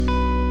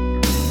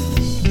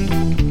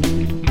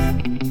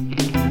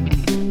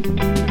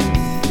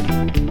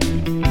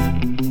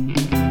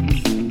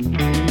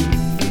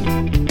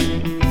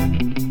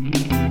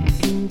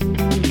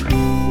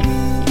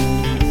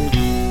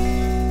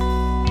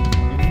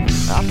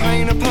I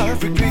paint a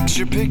perfect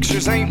picture,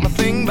 pictures ain't my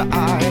thing, but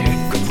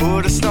I could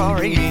put a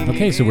story in.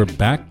 Okay, so we're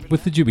back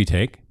with the Jubie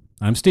Take.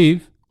 I'm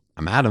Steve.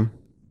 I'm Adam.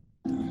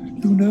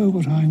 You know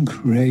what I'm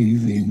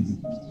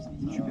craving?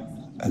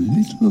 A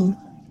little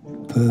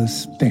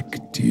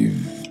perspective.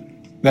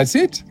 That's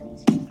it.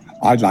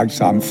 I'd like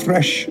some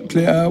fresh,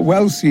 clear,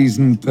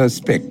 well-seasoned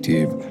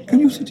perspective. Can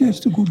you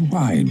suggest a good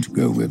wine to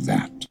go with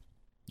that?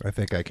 I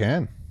think I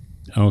can.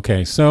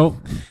 Okay, so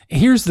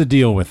here's the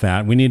deal with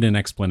that. We need an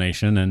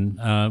explanation.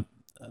 And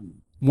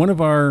one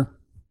of our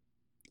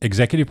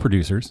executive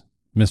producers,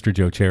 Mr.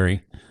 Joe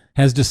Cherry,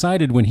 has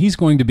decided when he's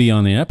going to be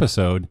on the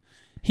episode,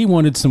 he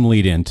wanted some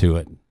lead into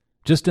it.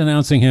 Just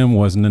announcing him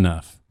wasn't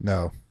enough.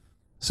 No.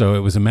 So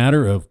it was a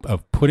matter of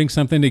putting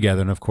something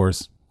together. And of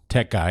course,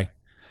 tech guy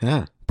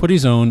put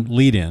his own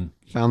lead in.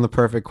 Found the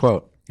perfect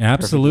quote.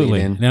 Absolutely.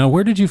 Perfect lead in. Now,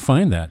 where did you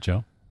find that,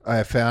 Joe?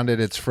 I found it.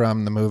 It's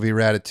from the movie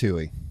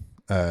Ratatouille.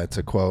 It's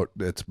a quote.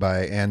 It's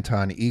by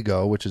Anton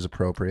Ego, which is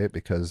appropriate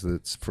because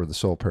it's for the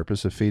sole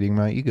purpose of feeding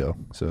my ego.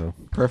 So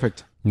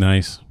Perfect.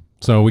 Nice.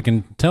 So we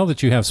can tell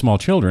that you have small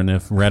children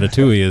if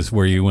Ratatouille is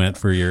where you went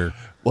for your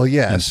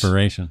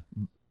inspiration.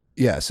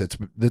 Yes,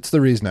 it's the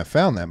reason I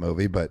found that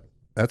movie, but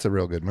that's a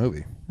real good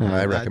movie.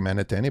 I recommend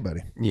it to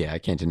anybody. Yeah, I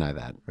can't deny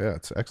that. Yeah,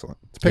 it's excellent.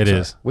 It's Pixar. It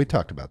is. We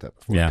talked about that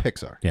before. Yeah.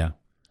 Pixar. Yeah.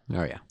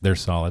 Oh, yeah. They're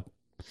solid.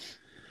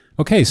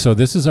 Okay, so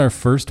this is our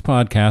first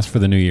podcast for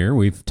the new year.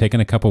 We've taken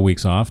a couple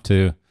weeks off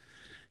to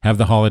have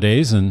the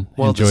holidays and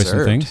enjoy some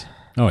deserved. things.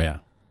 Oh, yeah.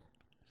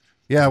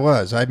 Yeah, it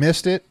was. I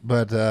missed it,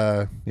 but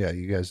yeah,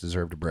 you guys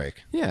deserved a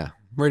break. Yeah.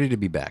 Ready to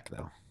be back,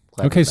 though.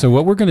 Glad Okay, we're so back.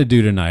 what we're going to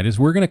do tonight is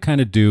we're going to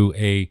kind of do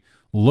a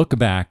look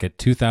back at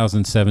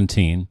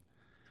 2017,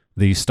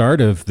 the start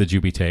of the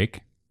Jubie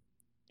Take,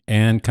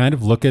 and kind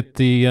of look at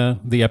the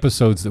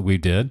episodes that we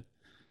did.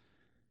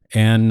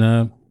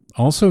 And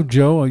also,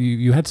 Joe,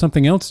 you had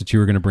something else that you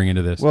were going to bring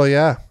into this. Well,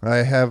 yeah, I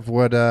have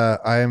what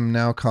I am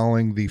now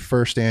calling the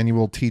first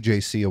annual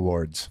TJC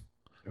Awards.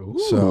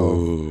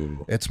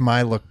 So it's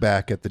my look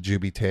back at the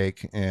Jubie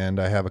Take, and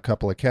I have a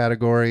couple of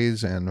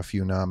categories and a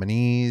few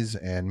nominees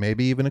and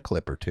maybe even a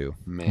clip or two.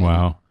 Man.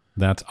 Wow,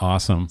 that's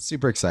awesome.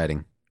 Super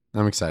exciting.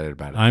 I'm excited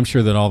about it. I'm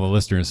sure that all the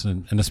listeners,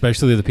 and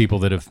especially the people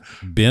that have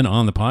been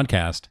on the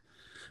podcast,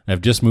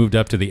 have just moved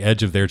up to the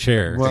edge of their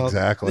chair. Well,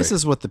 Exactly. This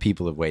is what the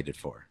people have waited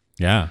for.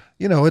 Yeah.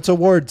 You know, it's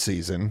award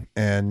season,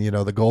 and, you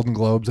know, the Golden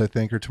Globes, I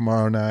think, are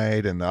tomorrow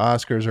night, and the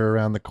Oscars are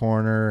around the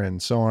corner,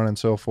 and so on and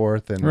so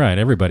forth. And Right.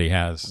 Everybody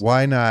has.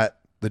 why not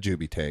the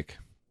Jubie Take?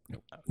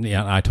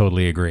 Yeah, I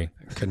totally agree.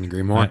 Couldn't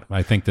agree more.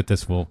 I think that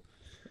this will.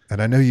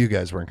 And I knew you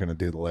guys weren't going to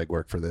do the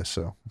legwork for this,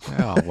 so.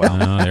 Oh, well.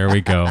 Oh, there we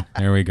go.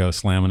 There we go.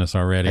 Slamming us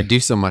already. I do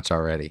so much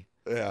already.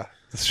 Yeah.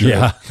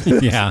 Yeah.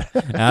 Yeah.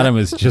 Adam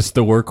is just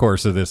the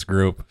workhorse of this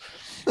group.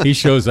 He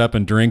shows up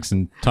and drinks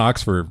and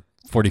talks for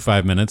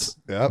 45 minutes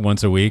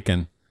once a week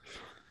and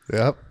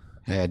Yep.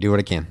 Hey, I do what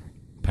I can.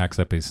 packs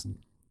up his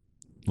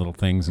little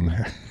things and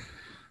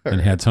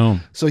heads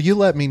home. So you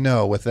let me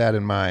know with that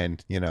in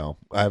mind, you know,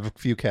 I have a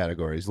few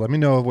categories. Let me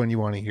know when you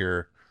want to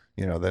hear,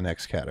 you know, the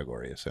next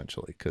category,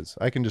 essentially, because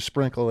I can just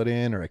sprinkle it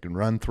in, or I can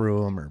run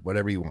through them, or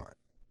whatever you want.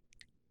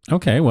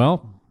 Okay.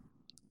 Well,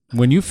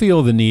 when you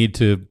feel the need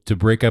to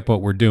break up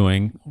what we're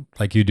doing,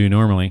 like you do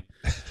normally,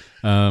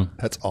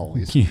 That's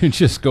always. you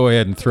just go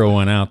ahead and throw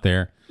one out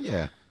there.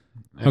 Yeah.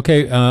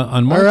 Okay.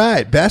 On March. All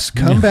right. Best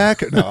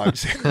comeback. No, I'm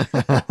just,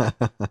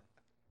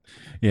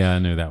 Yeah, I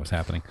knew that was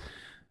happening.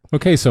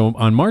 Okay, so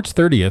on March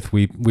 30th,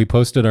 we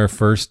posted our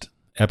first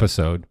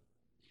episode,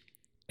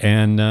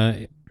 and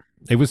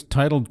it was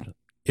titled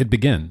 "It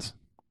Begins."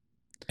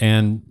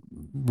 And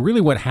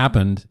really, what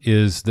happened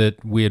is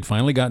that we had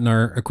finally gotten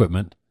our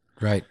equipment.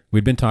 Right.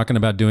 We'd been talking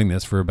about doing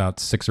this for about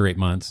 6 or 8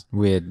 months.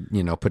 We had,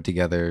 put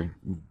together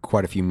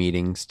quite a few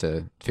meetings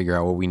to figure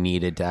out what we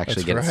needed to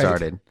actually That's get right. it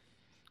started.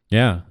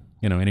 Yeah,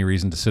 any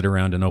reason to sit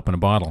around and open a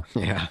bottle.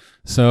 Yeah.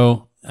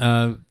 So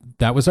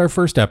that was our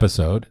first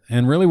episode,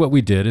 and really what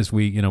we did is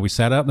we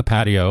sat out in the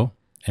patio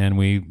and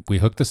we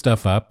hooked the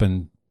stuff up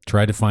and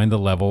tried to find the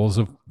levels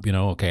of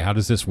okay, how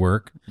does this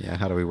work? Yeah.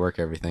 How do we work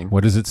everything?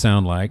 What does it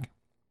sound like?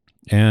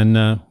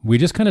 And we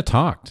just kind of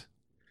talked,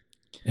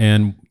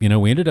 and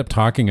we ended up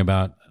talking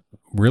about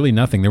really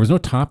nothing. There was no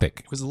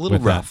topic. It was a little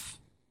with that. rough.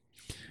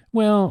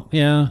 Well,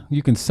 yeah,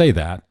 you can say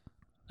that,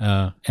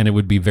 and it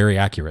would be very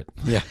accurate.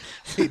 Yeah.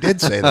 he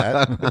did say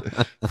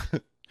that.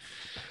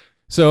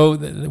 So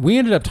we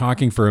ended up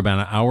talking for about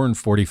an hour and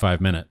 45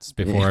 minutes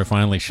before I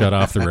finally shut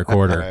off the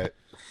recorder. Right.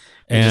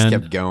 It just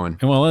kept going.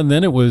 And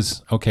then it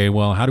was, okay,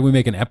 well, how do we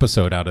make an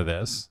episode out of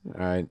this? All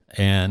right.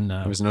 And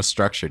There was no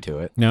structure to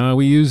it. no,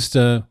 we used,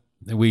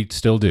 we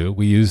still do.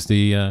 We use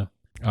the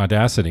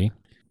Audacity.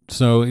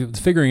 So it was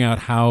figuring out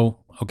how,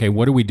 okay,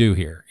 what do we do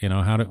here?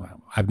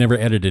 I've never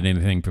edited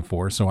anything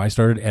before. So I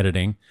started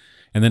editing.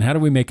 And then how do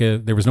we make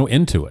there was no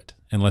end to it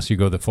unless you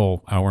go the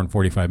full hour and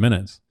 45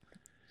 minutes.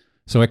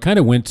 So I kind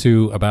of went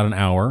to about an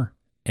hour,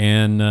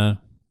 and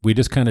we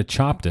just kind of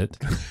chopped it.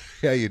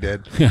 Yeah, you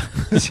did.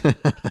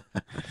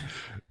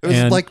 It was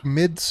And- like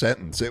mid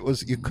sentence. It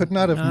was, you could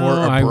not have No, more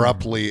I-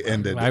 abruptly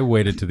ended. I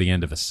waited to the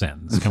end of a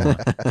sentence. Come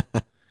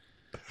on.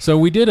 So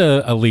we did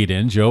a lead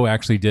in. Joe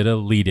actually did a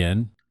lead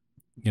in,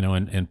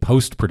 in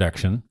post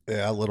production,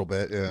 Yeah, a little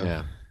bit. Yeah.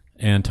 Yeah.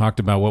 and talked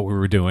about what we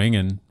were doing,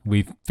 and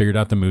we figured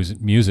out the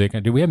music.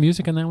 Did we have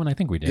music in that one? I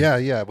think we did.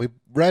 Yeah. We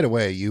right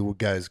away, you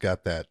guys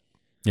got that.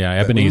 Yeah,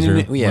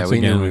 Ebenezer. We once knew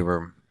again, we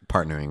were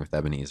partnering with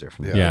Ebenezer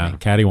from the Yeah, beginning.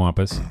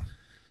 cattywampus.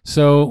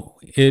 So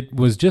it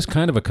was just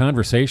kind of a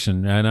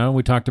conversation. I know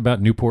we talked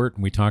about Newport,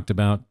 and we talked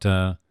about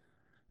the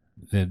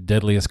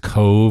Deadliest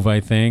Cove, I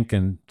think,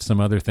 and some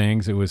other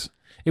things. It was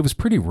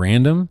pretty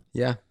random,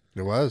 Yeah.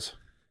 It was,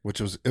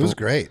 it was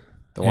great.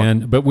 The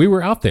one, but we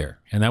were out there,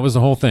 and that was the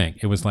whole thing.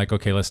 It was like,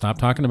 okay, let's stop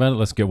talking about it.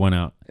 Let's get one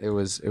out. it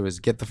was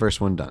get the first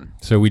one done.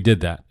 So we did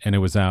that, and it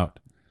was out.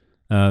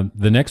 The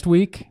next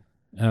week,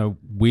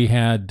 we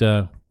had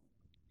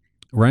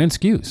Ryan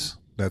Skews.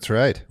 That's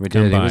right. We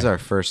Come did. He by. was our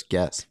first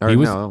guest. Or He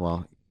was- no,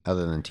 well,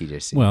 other than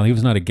TJC. Well, he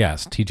was not a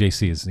guest.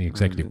 TJC is the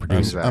executive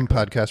producer. Exactly. I'm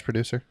podcast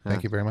producer.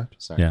 Thank you very much.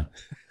 Sorry. Yeah.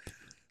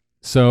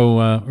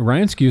 So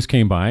Ryan Skews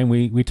came by, and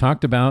we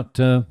talked about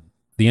the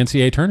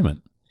NCAA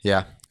tournament,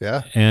 Yeah.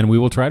 Yeah. and we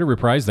will try to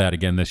reprise that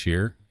again this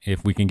year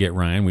if we can get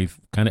Ryan. We've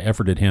kind of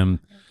efforted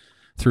him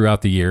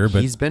throughout the year,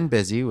 but He's been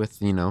busy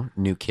with,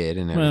 new kid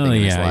and everything well,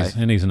 in his yeah, life.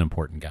 and he's an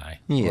important guy.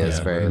 He is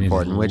very He's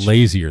important, which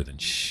lazier than I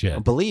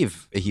shit.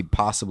 believe he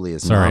possibly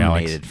is Sorry,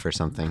 nominated Alex. for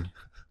something.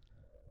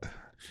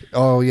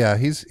 Oh yeah,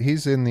 he's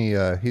in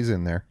the he's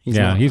in there. He's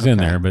Yeah, not- he's in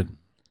okay. there. But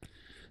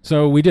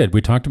so we did.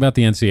 We talked about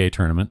the NCAA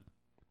tournament,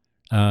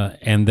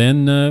 and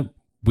then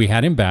we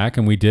had him back,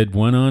 and we did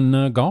one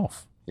on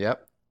golf,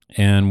 Yep.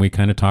 and we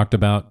kind of talked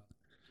about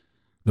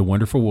the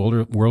wonderful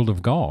world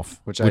of golf,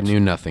 Which I knew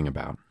nothing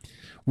about.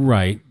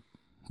 right?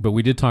 But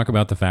we did talk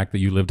about the fact that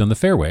you lived on the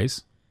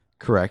fairways.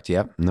 Correct.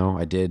 Yep. No,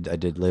 I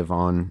did live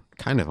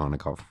kind of on a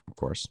golf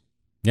course.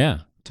 Yeah,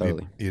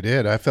 Totally. You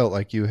did. I felt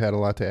like you had a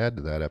lot to add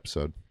to that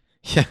episode.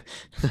 Yeah.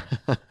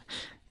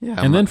 Yeah.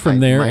 And then from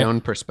there- my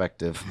own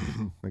perspective.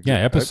 yeah.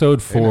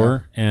 Episode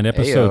 4 and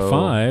episode Ayo.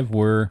 5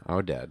 were.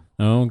 Oh, Dad.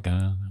 Oh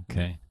God.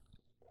 Okay.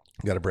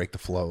 Got to break the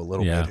flow a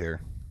little Yeah. bit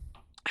here.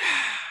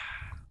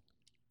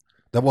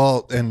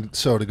 Well, and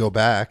so to go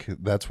back,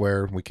 that's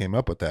where we came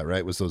up with that,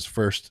 right? Was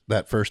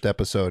that first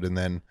episode, and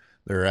then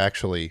there are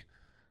actually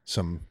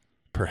some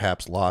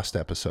perhaps lost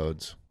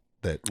episodes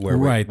where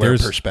Right, where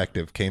there's-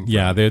 perspective came from.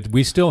 Yeah,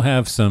 we still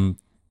have some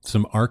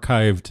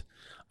archived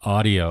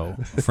audio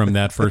from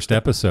that first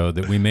episode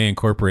that we may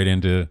incorporate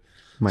into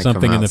Might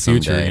something come in the out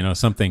future. someday.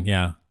 Something.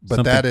 Yeah, But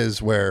something. that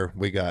is where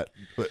we got.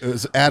 It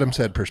was Adam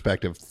said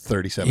perspective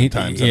 37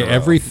 times. in a row.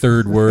 Every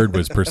third word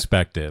was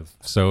perspective.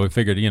 So we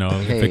figured,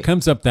 if Hey. it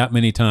comes up that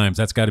many times,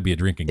 that's got to be a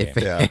drinking game.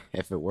 If, Yeah.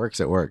 if it works,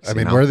 it works. I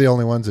mean, we're the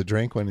only ones that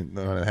drink when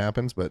it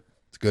happens, but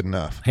it's good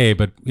enough. Hey,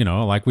 but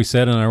like we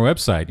said on our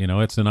website,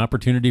 it's an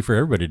opportunity for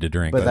everybody to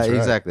drink. But That's right.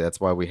 exactly. That's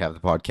why we have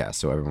the podcast,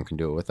 so everyone can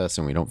do it with us,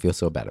 and we don't feel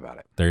so bad about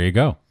it. There you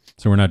go.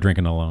 So we're not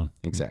drinking alone.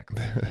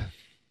 Exactly.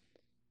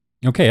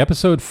 Okay,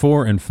 episode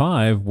 4 and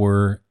 5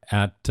 were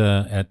at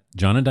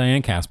John and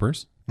Diane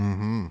Casper's,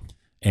 Mm-hmm.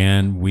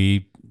 and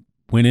we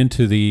went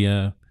into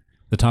the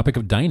topic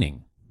of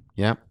dining.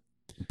 Yep.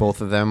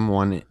 Both of them.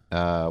 One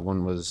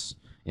was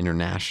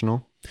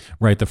international.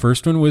 Right. The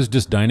first one was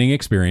just dining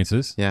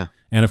experiences. Yeah.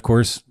 And of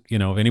course,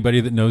 anybody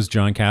that knows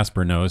John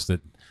Casper knows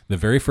that the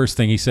very first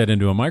thing he said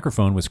into a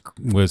microphone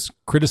was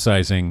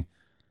criticizing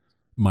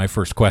my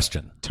first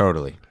question.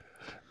 Totally.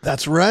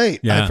 That's right.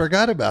 Yeah. I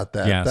forgot about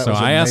that. Yeah. That So was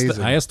I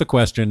amazing. asked the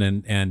question,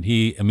 and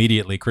he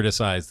immediately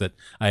criticized that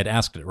I had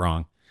asked it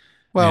wrong.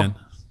 Well, And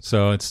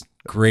so it's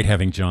great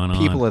having John on.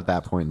 people at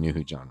that point knew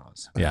who John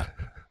was. Yeah.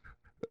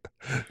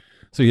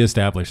 So he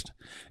established.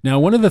 Now,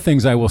 one of the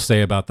things I will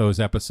say about those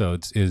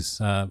episodes is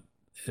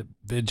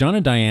John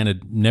and Diane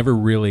had never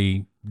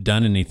really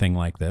done anything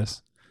like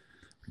this.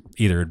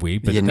 Either had we,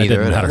 but Yeah, that neither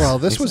didn't had matter. us. Well,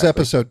 this was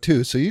Exactly. episode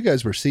 2, so you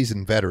guys were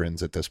seasoned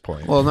veterans at this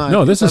point. Well, no, I No,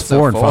 think this is that's a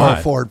 4 and 5.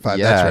 Oh, 4 and 5.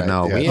 Yeah, That's right.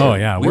 no,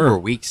 Yeah. we were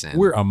weeks in.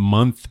 We're a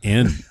month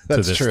in to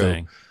That's this true.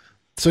 thing.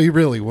 So you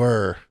really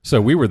were.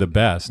 So we were the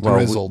best. well,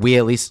 drizzled. we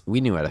at least we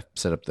knew how to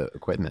set up the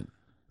equipment.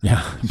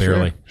 Yeah,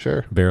 barely.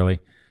 Sure. Barely.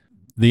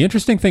 The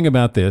interesting thing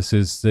about this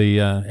is the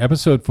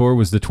episode 4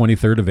 was the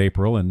 23rd of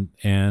April,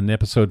 and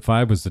episode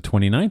 5 was the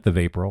 29th of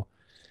April.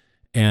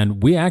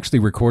 And we actually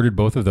recorded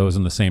both of those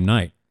on the same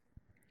night.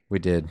 We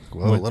did.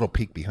 Well, a little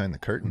peek behind the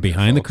curtain.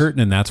 Behind the curtain,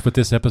 and that's what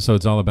this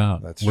episode's all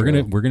about. That's we're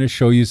true. gonna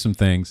show you some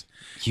things.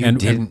 You And-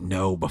 didn't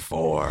know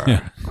before.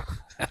 Yeah.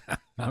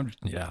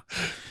 Yeah.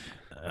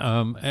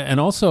 And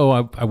also,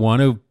 I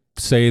want to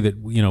say that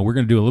we're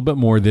going to do a little bit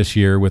more this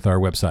year with our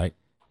website,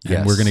 and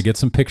Yes. we're going to get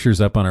some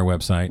pictures up on our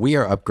website. We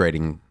are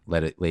upgrading,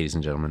 ladies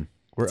and gentlemen.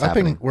 We're It's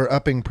upping. happening. We're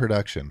upping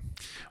production.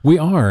 We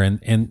are,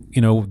 and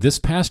this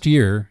past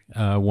year,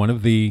 one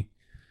of the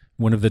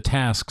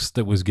tasks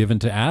that was given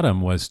to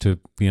Adam was to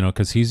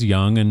because he's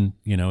young and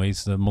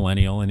he's the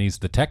millennial and he's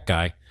the tech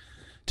guy,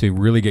 to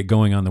really get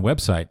going on the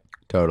website.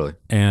 Totally.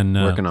 And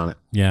Working on it.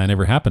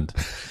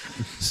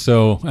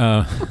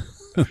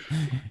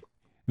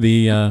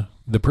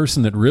 the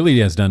person that really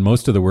has done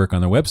most of the work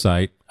on the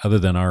website, other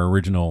than our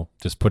original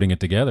just putting it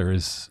together,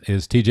 is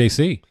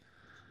TJC.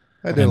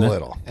 I did a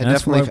little. I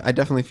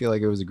definitely feel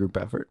like it was a group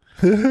effort.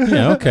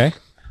 Yeah, okay.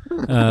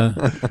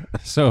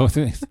 So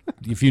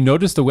if you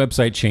notice the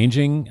website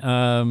changing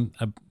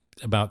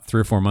about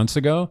 3 or 4 months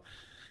ago,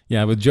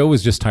 yeah, but Joe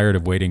was just tired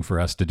of waiting for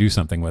us to do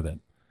something with it.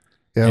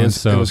 Yeah, And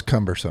it was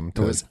cumbersome.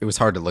 It was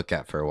hard to look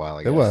at for a while.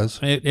 I guess. It was.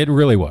 It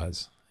really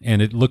was,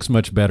 and it looks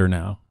much better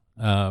now.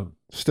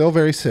 Still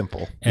very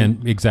simple.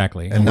 And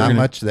exactly, And not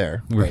much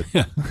there.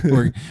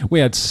 We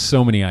had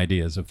so many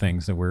ideas of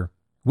things that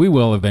we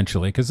will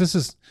eventually, because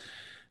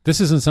this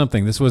isn't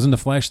something. This wasn't a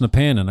flash in the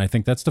pan, and I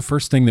think that's the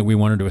first thing that we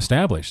wanted to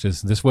establish.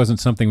 Is this wasn't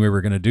something we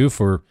were going to do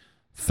for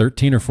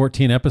 13 or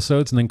 14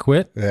 episodes and then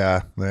quit?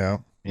 Yeah.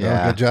 No,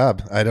 good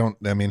job. I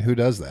mean, who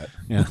does that?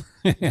 Yeah.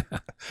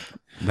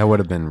 That would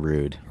have been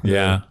rude.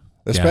 Yeah.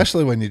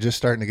 Especially when you're just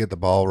starting to get the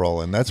ball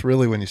rolling. That's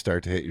really when you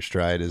start to hit your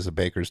stride, as a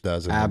baker's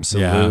dozen.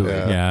 Absolutely.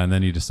 Yeah. And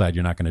then you decide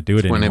you're not going to do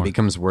it anymore. When it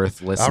becomes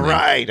worth listening. All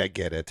right, I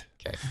get it.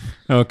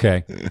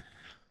 Okay.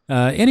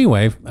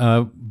 Anyway,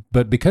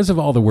 but because of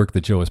all the work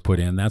that Joe has put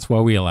in, that's why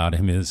we allowed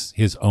him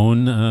his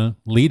own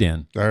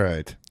lead-in All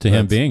right. to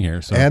him being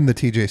here. So And the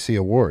TJC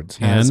Awards.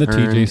 and the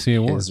Earned TJC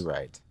Awards. is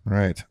right.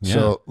 Right. Yeah.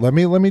 So let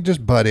me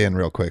just butt in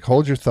real quick.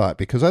 Hold your thought,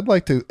 because I'd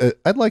like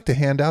to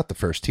hand out the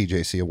first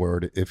TJC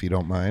award, if you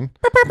don't mind.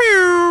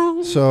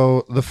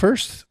 So the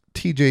first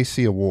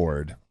TJC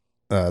award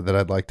that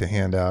I'd like to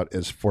hand out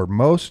is for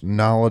most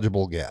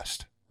knowledgeable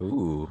guest.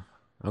 Ooh.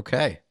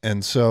 Okay.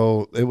 And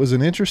so it was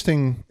an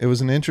interesting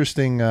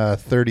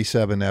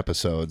 37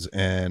 episodes,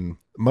 and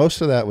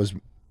most of that was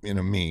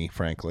me,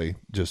 frankly,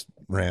 just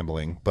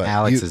rambling. But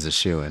Alex is a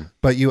shoo-in.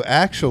 But you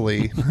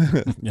actually,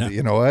 Yeah.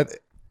 you know what?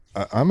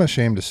 I'm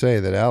ashamed to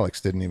say that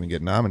Alex didn't even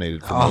get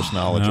nominated for most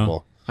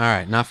knowledgeable. All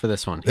right, not for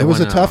this one. It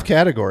was a tough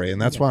category,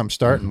 and that's why I'm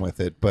starting with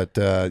it. But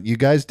you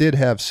guys did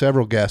have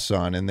several guests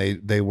on, and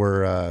they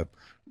were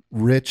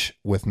rich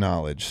with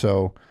knowledge.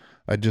 So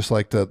I'd just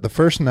like to. The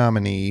first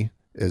nominee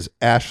is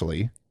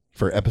Ashley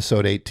for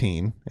episode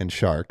 18 in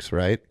Sharks,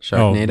 right?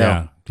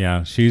 Sharknado.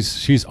 Yeah.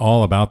 She's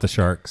all about the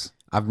sharks.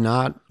 I've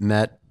not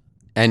met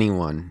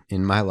anyone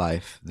in my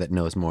life that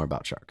knows more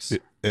about sharks.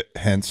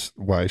 Hence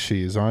why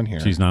she is on here.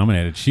 She's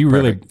nominated. She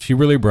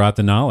really brought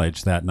the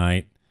knowledge that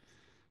night,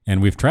 and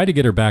we've tried to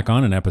get her back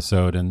on an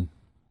episode, and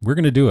we're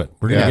going to do it.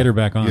 We're going to get her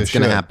back on. You It's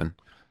going to should. happen.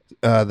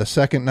 The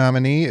second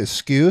nominee is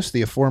Skuse,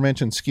 the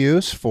aforementioned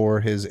Skuse,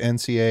 for his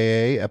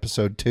NCAA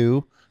episode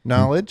 2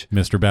 knowledge.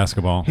 Mr.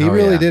 Basketball. He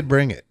really did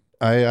bring it.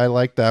 I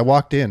liked that. I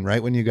walked in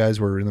right when you guys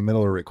were in the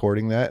middle of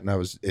recording that,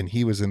 and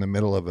he was in the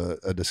middle of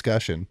a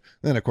discussion.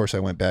 Then of course I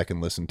went back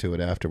and listened to it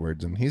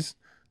afterwards, and he's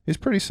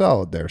pretty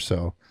solid there.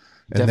 So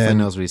Definitely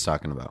knows what he's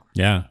talking about.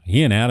 Yeah,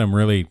 he and Adam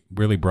really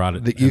brought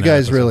it. You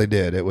guys really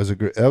did. That was a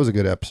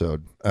good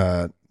episode.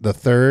 The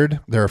third,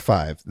 there are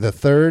 5. The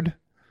third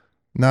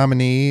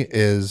nominee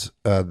is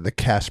the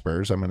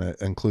Caspers. I'm going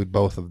to include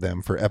both of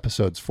them for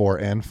episodes 4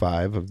 and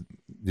 5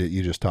 that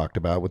you just talked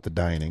about with the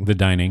dining. The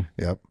dining.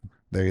 Yep.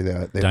 They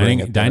bring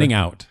it dining there.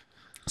 out.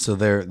 So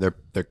they're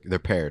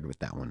paired with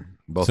that one.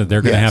 Both. So of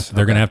they're them.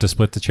 gonna have to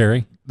split the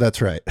cherry.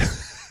 That's right.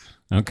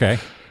 Okay.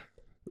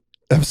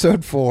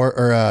 Episode 4,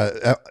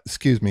 or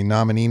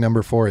nominee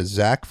number 4 is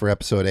Zach for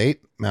episode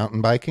 8,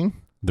 mountain biking.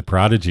 The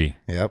Prodigy.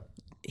 Yep.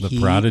 The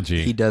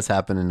Prodigy. He does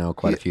happen to know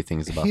quite a few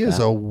things about He that. is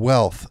a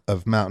wealth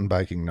of mountain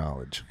biking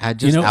knowledge.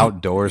 Just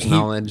outdoors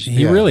knowledge.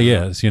 He really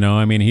is.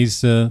 I mean,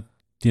 he's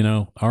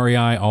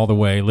REI all the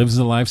way, lives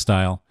the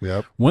lifestyle.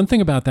 Yep. One thing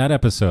about that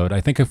episode,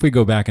 I think if we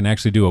go back and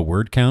actually do a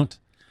word count,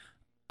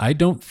 I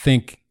don't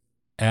think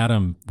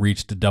Adam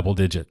reached double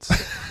digits.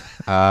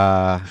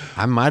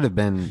 I might have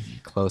been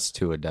close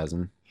to a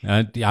dozen.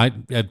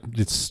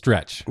 It's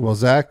stretch. Well,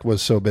 Zach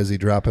was so busy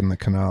dropping the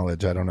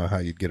knowledge, I don't know how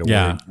you'd get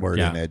a word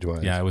in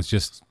edgewise. Yeah, it was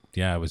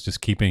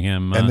just keeping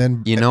him. And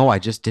then I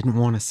just didn't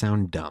want to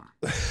sound dumb.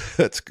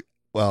 that's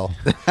well.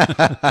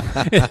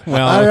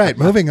 well, all right,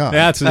 moving on.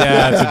 That's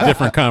a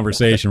different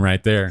conversation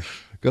right there.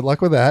 Good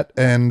luck with that.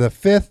 And the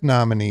 5th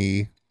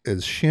nominee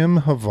is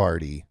Shim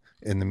Havarti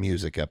in the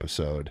music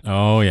episode.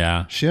 Oh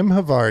yeah, Shim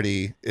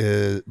Havarti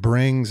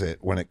brings it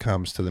when it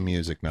comes to the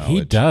music knowledge.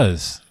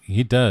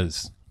 He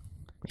does.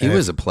 He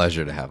was a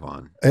pleasure to have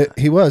on.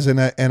 He was, and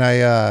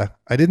I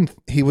didn't.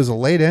 He was a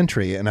late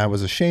entry, and I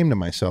was ashamed of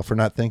myself for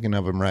not thinking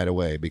of him right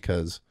away,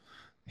 because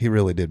he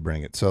really did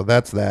bring it. So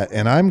that's that,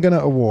 and I'm gonna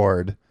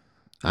award.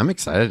 I'm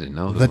excited to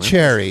know the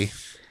cherry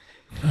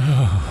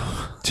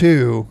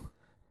to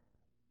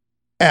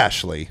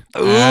Ashley.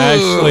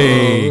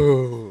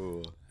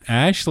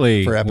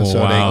 Ashley For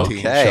episode 18,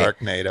 Okay.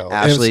 Sharknado.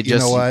 Ashley, you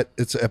know what?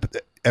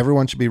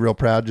 Everyone should be real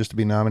proud just to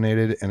be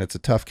nominated, and it's a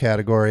tough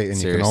category,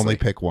 and you can only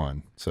pick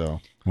one.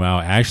 So wow,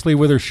 Ashley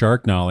with her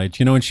shark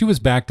knowledge, and she was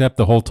backed up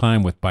the whole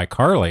time by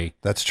Carly.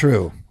 that's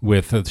true.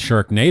 With the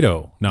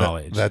Sharknado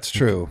knowledge. That's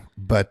true.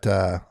 But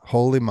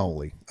holy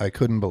moly, I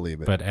couldn't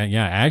believe it. But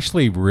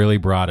Ashley really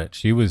brought it.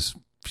 She was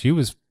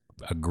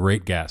a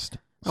great guest.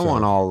 I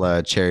want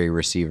all cherry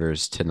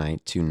receivers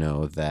tonight to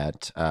know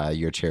that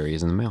your cherry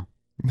is in the mail.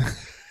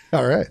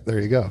 All right, there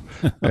you go.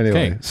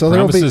 Anyway, Okay. so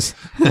there'll be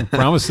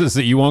Promises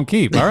that you won't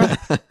keep. All right.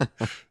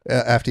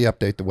 after you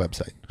update the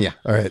website. Yeah.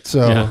 All right.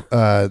 So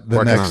Yeah.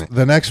 Working on it.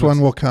 the next one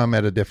will come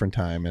at a different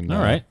time, and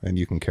All right. and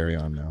you can carry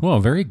on now. Well,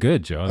 very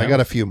good, Joe. I got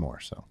a few more.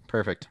 So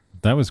Perfect.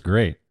 That was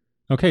great.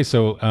 Okay,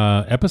 so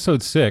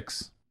episode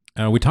 6,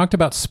 we talked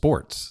about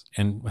sports,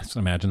 and let's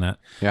imagine that.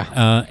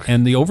 Yeah.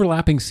 And the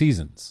overlapping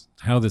seasons,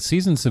 how the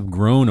seasons have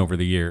grown over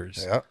the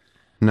years. yeah.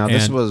 Now,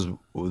 this And- was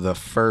the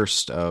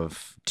first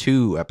of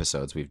 2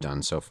 episodes we've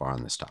done so far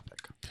on this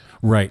topic.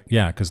 Right,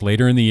 yeah, because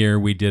later in the year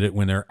we did it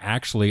when they're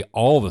actually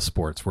all the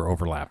sports were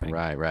overlapping.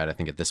 Right. I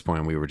think at this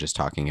point we were just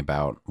talking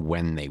about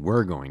when they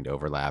were going to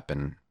overlap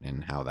and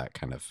how that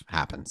kind of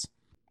happens.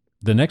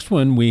 The next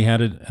one, we had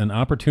an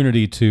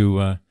opportunity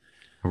to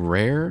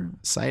Rare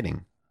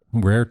sighting.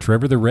 rare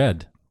Trevor the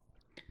Red,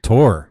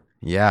 Tor.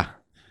 Yeah.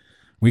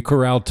 We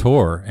corralled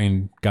Tor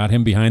and got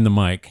him behind the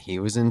mic. He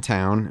was in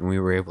town and we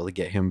were able to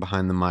get him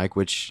behind the mic,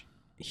 which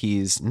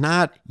he's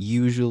not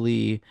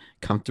usually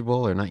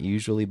comfortable or not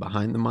usually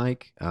behind the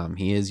mic.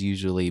 He is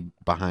usually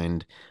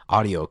behind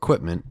audio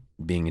equipment,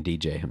 being a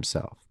DJ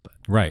himself. But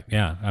Right,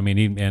 yeah. I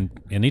mean,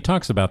 he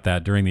talks about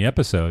that during the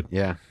episode.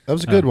 yeah. That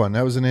was a good one.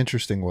 That was an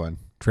interesting one.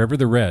 Trevor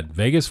the Red,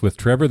 Vegas with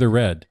Trevor the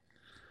Red.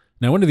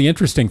 Now, one of the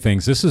interesting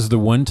things, this is the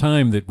one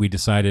time that we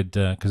decided,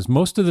 because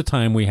most of the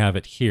time we have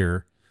it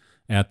here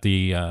at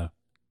the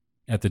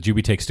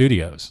Jubie Take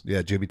Studios.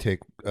 Yeah, Jubie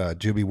Take,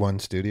 Jubie One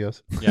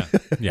Studios. Yeah,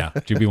 yeah,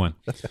 Jubie one.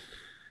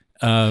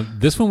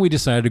 This one we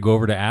decided to go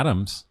over to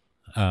Adam's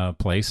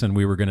place, and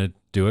we were going to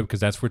do it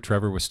because that's where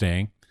Trevor was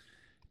staying.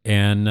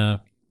 And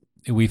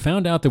we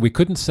found out that we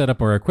couldn't set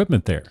up our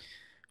equipment there.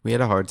 We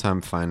had a hard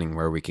time finding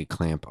where we could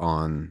clamp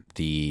on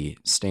the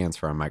stands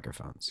for our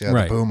microphones. Yeah,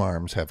 Right. the boom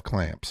arms have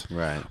clamps.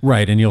 Right.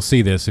 Right, and you'll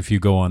see this if you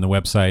go on the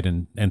website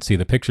and see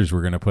the pictures we're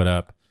going to put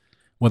up.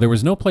 Well, there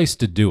was no place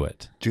to do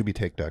it.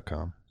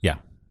 JubieTake.com. Yeah.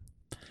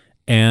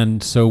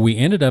 And so we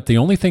ended up, the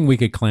only thing we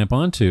could clamp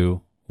onto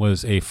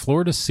was a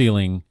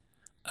floor-to-ceiling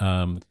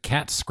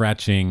cat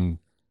scratching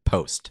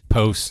Post.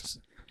 post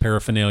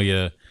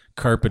paraphernalia,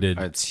 carpeted.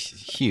 It's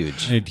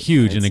huge.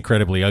 Huge and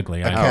incredibly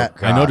ugly. cat-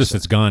 I noticed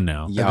it's gone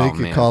now. Yeah, I think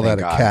you man, call that thank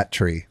a God. cat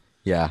tree.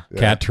 Yeah.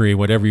 Cat tree,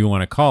 whatever you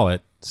want to call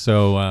it.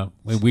 So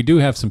we do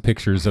have some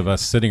pictures of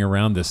us sitting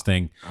around this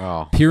thing,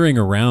 Oh. peering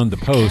around the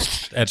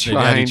post at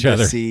Trying each to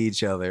other, see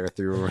each other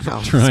through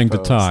around trying this to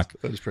post. talk.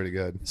 That was pretty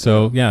good.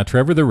 So yeah,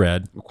 Trevor the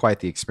Red. Quite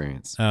the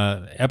experience.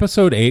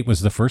 Episode 8 was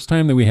the first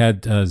time that we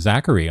had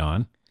Zachary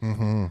on,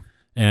 Mm-hmm.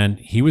 and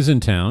he was in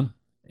town,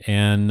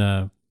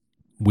 and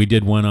we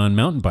did one on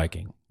mountain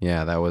biking.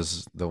 Yeah, that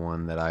was the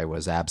one that I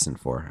was absent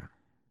for.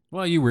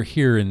 Well, you were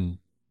here in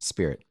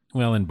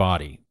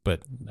body,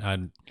 but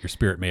your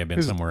spirit may have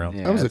been somewhere else.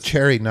 Yeah, That was a it's-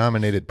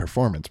 cherry-nominated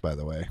performance, by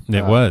the way.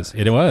 It was.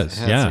 That's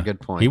yeah, a good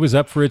point. He was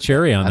up for a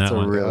cherry on That's that a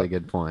one. really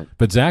good point.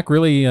 But Zach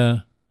really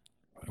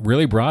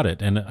brought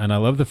it, and I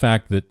love the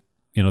fact that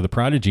the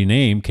Prodigy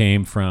name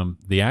came from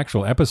the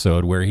actual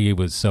episode where he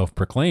was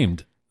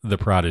self-proclaimed the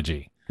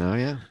Prodigy. Oh,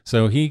 yeah.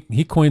 So he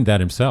coined that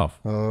himself.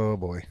 Oh,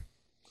 boy.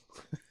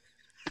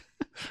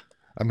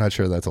 I'm not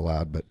sure that's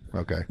allowed, but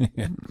okay.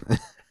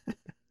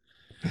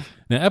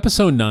 Now,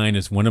 episode 9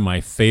 is one of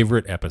my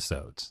favorite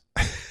episodes.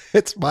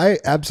 It's my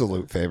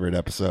absolute favorite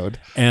episode.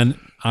 And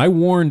I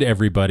warned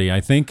everybody, I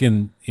think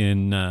in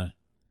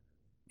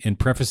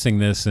prefacing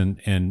this,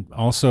 and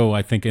also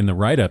I think in the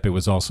write-up, it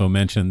was also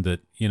mentioned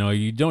that,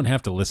 you don't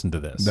have to listen to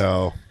this.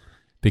 No.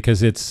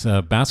 Because it's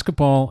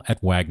basketball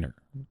at Wagner.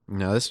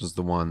 No, this was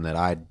the one that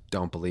I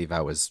don't believe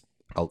I was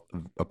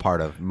a part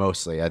of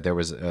mostly. There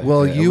was a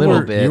you little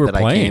were- bit you were that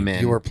I playing. came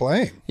in. You were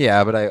playing.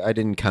 Yeah, but I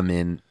didn't come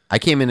in. I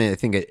came in, I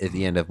think, at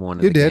the end of one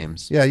of You the did.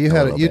 games. Yeah, you a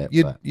had little it.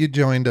 bit, but- You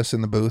joined us in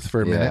the booth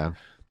for a Yeah. minute.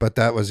 But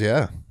that was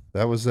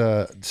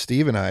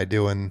Steve and I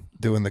doing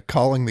the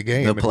calling the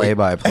game. The And we-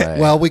 play-by-play.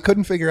 Well, we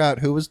couldn't figure out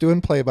who was doing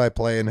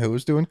play-by-play and who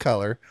was doing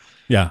color.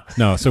 Yeah,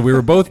 no. So we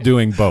were both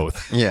doing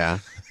both, Yeah.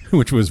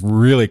 which was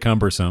really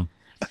cumbersome.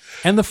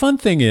 And the fun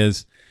thing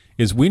is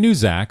we knew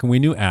Zach and we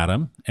knew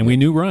Adam and we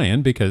knew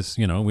Ryan because,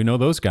 we know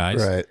those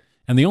guys. Right.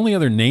 And the only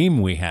other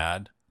name we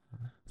had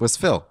Was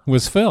Phil.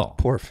 was Phil.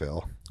 Poor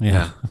Phil.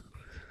 Yeah.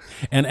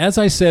 And as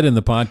I said in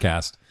the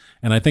podcast,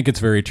 and I think it's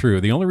very true,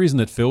 the only reason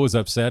that Phil was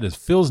upset is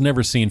Phil's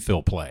never seen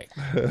Phil play.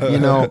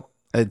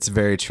 It's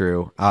very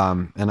true.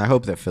 And I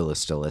hope that Phil is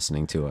still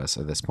listening to us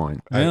at this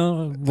point.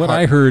 Well, what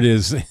I heard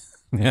is,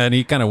 and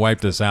he kind of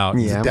wiped us out.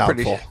 Yeah, I'm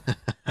pretty Doubtful.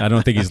 I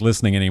don't think he's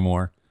listening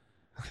anymore.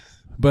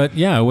 But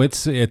yeah,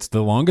 it's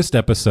the longest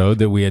episode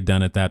that we had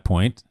done at that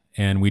point,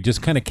 and we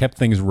just kind of kept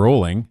things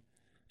rolling,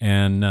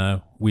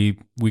 and we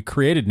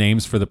created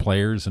names for the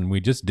players, and we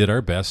just did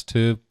our best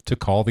to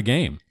call the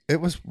game. It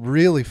was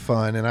really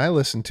fun, and I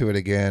listened to it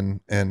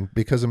again, and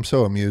because I'm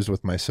so amused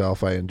with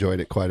myself, I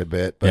enjoyed it quite a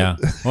bit. But Yeah,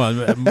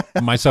 well,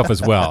 myself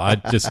as well. I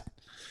just,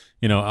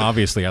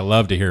 obviously, I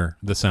love to hear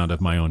the sound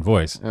of my own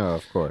voice. Oh,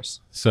 of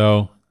course.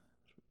 So,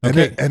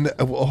 okay,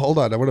 Well, hold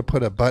on, I want to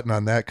put a button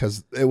on that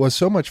because it was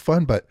so much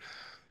fun, but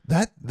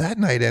that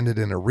night ended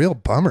in a real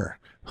bummer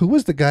Who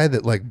was the guy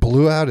that like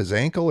blew out his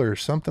ankle or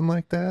something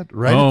like that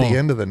right at the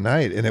end of the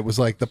night? And it was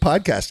like the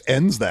podcast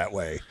ends that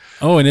way.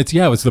 Oh, and it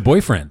was the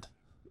boyfriend.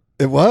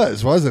 It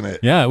was, wasn't it?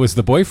 Yeah, it was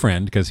the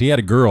boyfriend because he had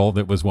a girl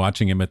that was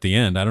watching him at the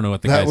end. I don't know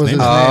what the That guy's was name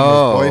his is. name,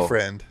 Oh. his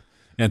boyfriend.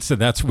 And so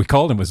we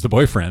called him was the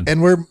boyfriend.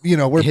 And we're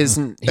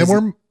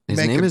His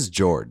name is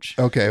George.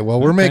 Okay,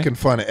 well, we're making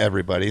fun of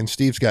everybody, and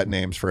Steve's got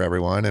names for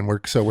everyone, and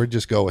we're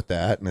just go with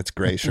that, and it's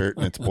gray shirt,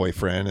 and it's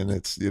boyfriend, and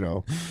it's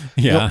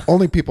Yeah.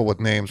 only people with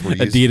names were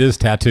used. Adidas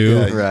tattoo,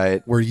 Yeah,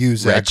 Right. Were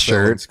used Red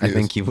shirt. I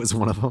think he was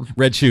one of them.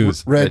 red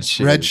shoes, red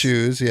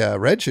shoes, yeah,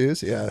 red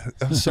shoes, yeah.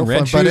 That was so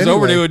red fun. shoes But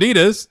over anyway, to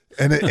Adidas,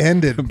 and it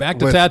ended back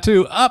to with,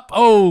 tattoo, up.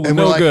 Oh, and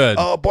no we're like, good.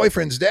 oh,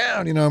 boyfriend's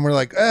down, and we're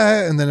like,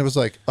 and then it was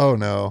like, oh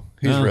no,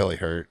 he's really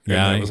hurt. And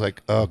Yeah, it was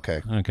like,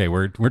 okay, Okay,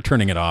 we're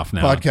turning it off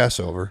now. podcast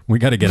over. We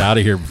got to get out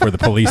of here before the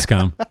police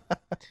come.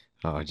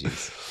 Oh,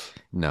 jeez.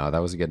 No, that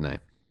was a good night.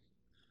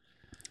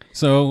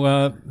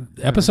 So,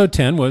 episode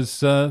 10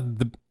 was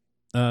the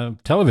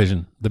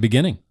television, the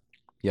beginning.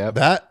 Yep.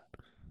 That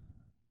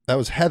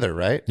was Heather,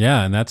 right?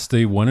 Yeah, and that's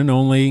the one and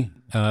only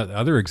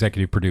other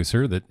executive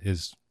producer that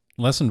is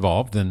less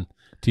involved than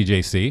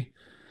TJC,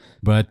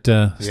 but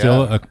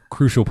still a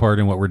crucial part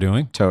in what we're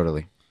doing.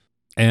 Totally.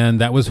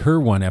 And that was her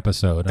one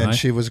episode. And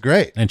she was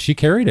great. And she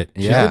carried it.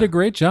 She Yeah. did a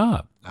great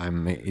job.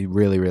 I'm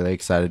really, really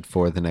excited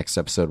for the next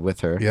episode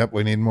with her. Yep,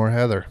 we need more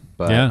Heather.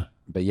 But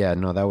yeah,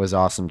 no, that was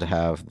awesome to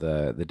have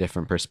the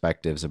different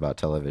perspectives about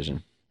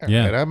television.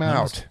 Yeah. All right, I'm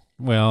out.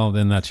 Well,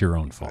 then that's your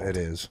own fault. It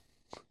is.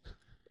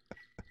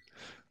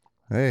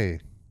 Hey,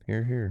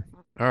 here.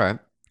 All right.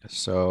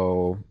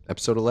 So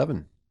episode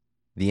 11,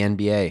 the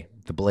NBA,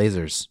 the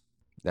Blazers.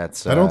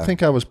 That's I don't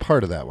think I was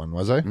part of that one,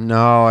 was I?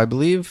 No, I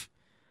believe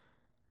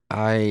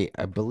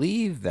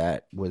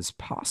that was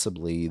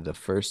possibly the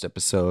first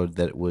episode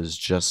that was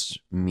just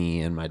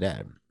me and my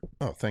dad.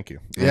 Oh, thank you.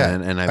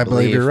 And I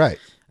believe you're right.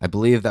 I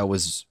believe that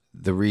was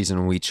the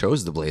reason we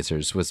chose the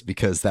Blazers was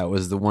because that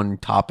was the one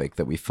topic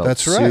that we felt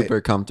That's right.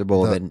 super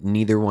comfortable that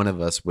neither one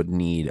of us would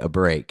need a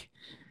break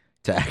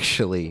to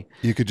actually.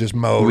 You could just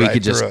mow. We right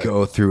could just through it.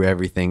 go through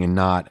everything and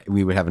not.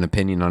 We would have an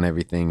opinion on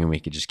everything, and we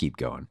could just keep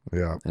going.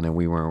 Yeah. And then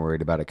we weren't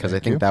worried about it because I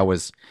Thank think you.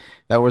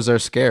 that was our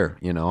scare.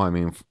 I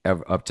mean,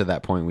 up to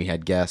that point, we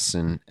had guests,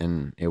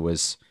 and it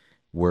was,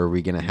 were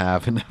we gonna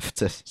have enough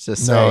to say?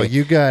 No,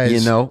 you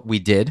guys. We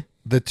did.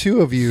 The two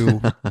of you.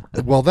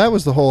 Well, that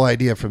was the whole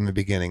idea from the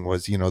beginning.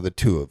 Was the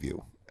two of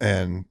you,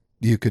 and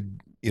you could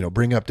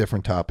bring up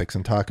different topics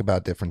and talk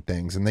about different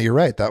things. And you're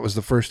right. That was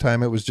the first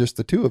time it was just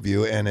the two of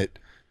you, and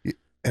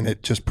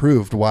it just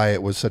proved why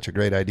it was such a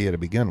great idea to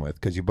begin with,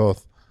 because you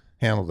both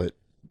handled it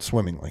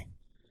swimmingly.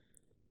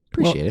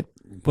 Appreciate it.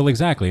 Well,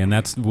 exactly. And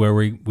that's where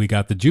we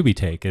got the Jubie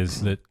Take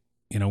is that,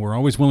 we're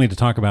always willing to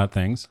talk about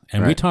things.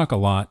 And we Right. talk a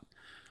lot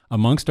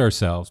amongst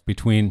ourselves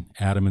between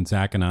Adam and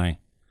Zach and I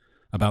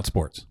about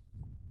sports.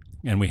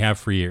 And we have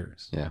for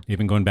years. Yeah.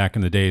 Even going back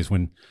in the days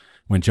when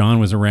John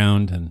was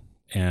around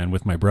and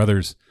with my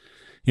brothers,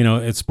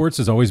 sports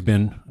has always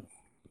been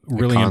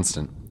really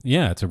Constant.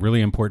 Yeah, it's a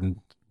really important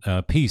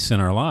piece in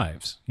our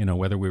lives.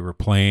 Whether we were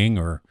playing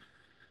or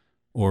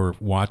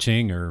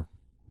watching or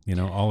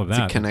all of It's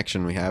a that.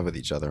 connection we have with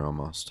each other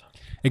almost.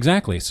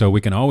 Exactly. So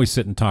we can always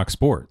sit and talk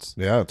sports.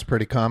 Yeah, it's a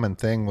pretty common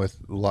thing with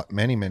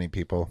many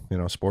people.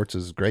 Sports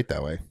is great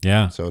that way.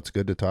 Yeah. So it's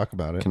good to talk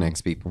about it.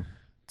 Connects people.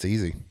 It's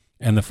easy.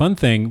 And the fun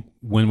thing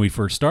when we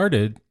first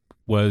started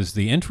was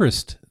the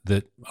interest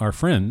that our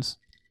friends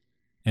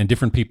and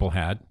different people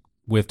had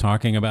with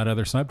talking about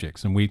other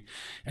subjects.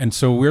 And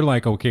so we're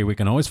like, okay, we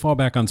can always fall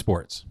back on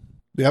sports.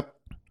 Yep.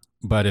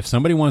 But if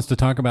somebody wants to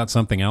talk about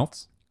something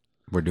else,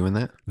 We're doing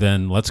that.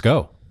 then let's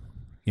go.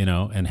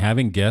 And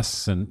having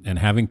guests and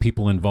having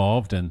people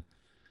involved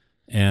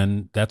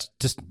and that's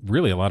just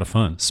really a lot of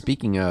fun.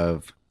 Speaking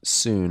of,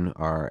 soon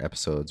our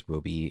episodes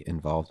will be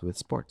involved with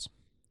sports.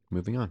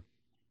 Moving on.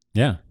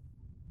 Yeah.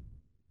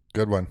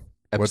 Good one.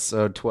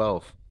 Episode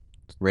 12.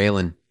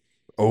 Raylan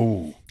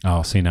Oh,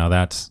 Oh, see, now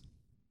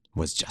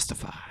was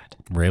justified.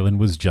 Raylan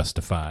was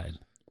justified.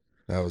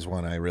 that was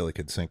one I really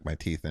could sink my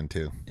teeth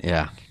into.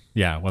 Yeah.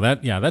 Yeah, well,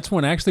 that's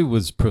one actually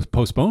was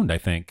postponed, I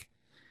think,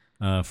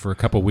 for a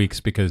couple weeks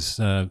because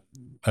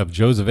of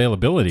Joe's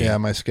availability. Yeah,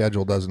 my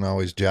schedule doesn't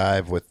always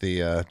jive with the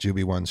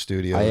Jubie One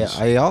Studios.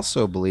 I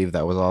also believe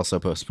that was also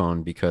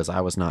postponed because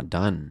I was not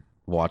done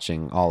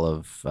watching all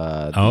of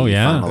the final,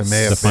 It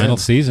may have the final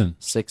season.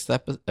 sixth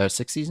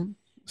season.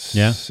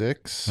 Yeah.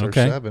 6 or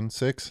Okay. 7,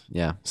 6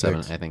 Yeah,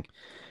 7, Six. I think.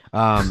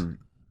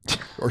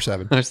 or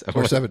 7 or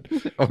or 7.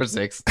 or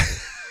 6.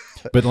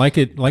 But like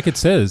it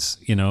says,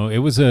 it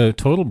was a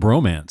total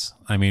bromance.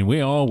 I mean, we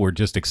all were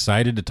just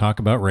excited to talk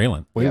about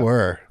Raylan We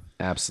were.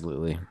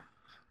 Absolutely.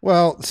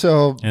 Well,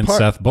 so and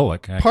Seth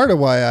Bullock. part of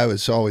why I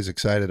was always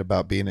excited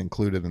about being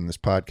included in this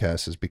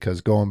podcast is because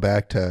going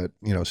back to,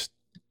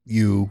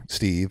 you,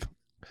 Steve,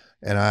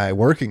 and I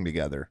working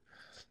together.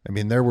 I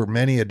mean, there were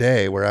many a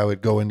day where I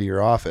would go into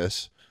your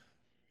office,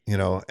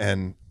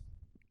 and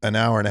an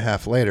hour and a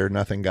half later,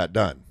 nothing got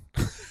done.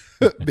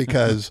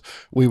 because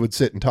we would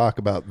sit and talk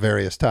about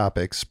various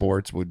topics.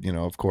 Sports would,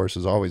 of course,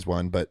 is always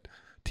one, but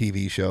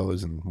TV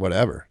shows and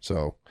whatever.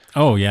 So,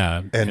 Oh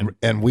yeah,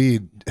 and we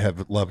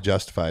have loved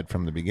Justified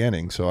from the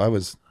beginning. So I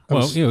was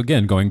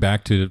again, going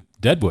back to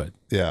Deadwood,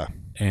 yeah,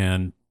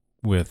 and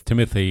with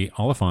Timothy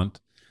Oliphant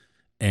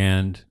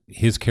and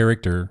his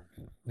character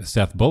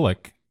Seth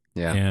Bullock,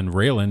 Yeah. and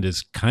Rayland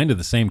is kind of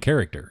the same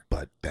character,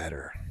 but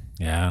better.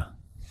 yeah,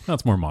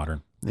 that's more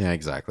modern. Yeah,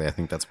 exactly. I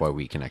think that's why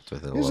we connect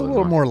with it He's a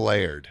little more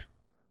layered,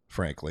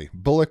 frankly.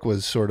 Bullock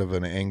was sort of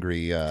an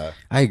angry. I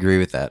agree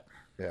with that.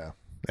 Yeah.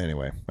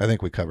 Anyway, I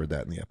think we covered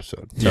that in the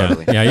episode.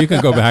 Totally. Yeah, you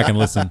can go back and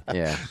listen.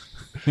 Yeah.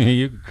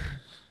 You-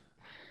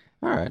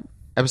 All right.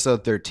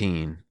 Episode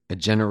 13, a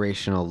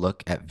generational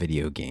look at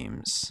video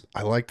games.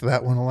 I liked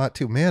that one a lot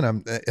too.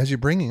 Man, as you're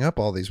bringing up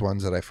all these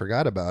ones that I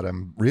forgot about,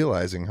 I'm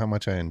realizing how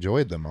much I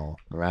enjoyed them all.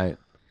 Right.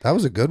 That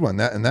was a good one.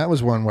 That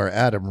was one where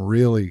Adam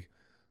really.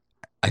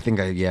 I think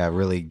I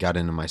really got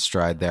into my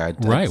stride there.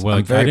 Right, well, I'm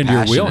it got very into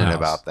your passionate wheelhouse.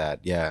 about that.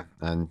 Yeah,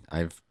 and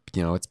I've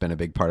it's been a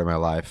big part of my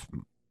life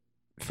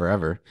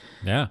forever.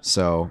 yeah.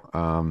 So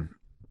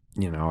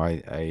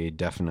I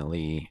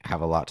definitely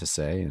have a lot to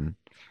say, and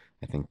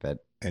I think that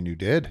And you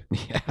did.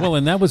 yeah, Well,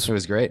 and that was, it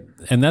was great.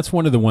 and that's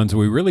one of the ones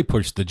we really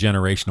pushed the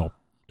generational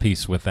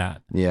piece with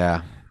that,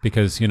 Yeah,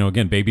 because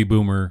again, baby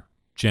boomer,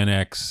 Gen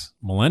X,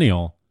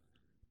 millennial,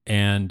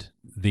 and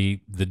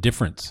the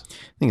difference. I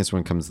think it's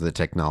when it comes to the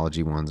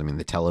technology ones. I mean,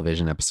 the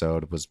television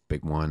episode was a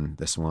big one.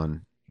 This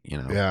one,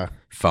 Yeah.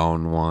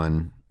 phone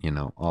one.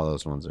 All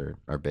those ones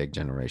are big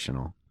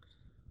generational.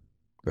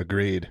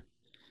 Agreed.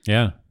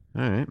 Yeah.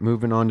 All right,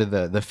 moving on to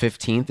the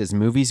 15th is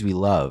movies we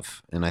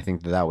love, and I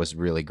think that was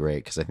really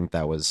great because I think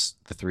that was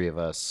the three of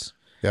us.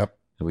 Yep.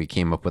 We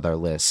came up with our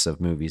lists of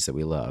movies that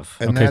we love.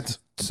 And Okay, that's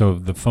so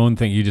the phone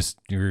thing,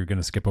 you're going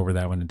to skip over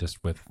that one and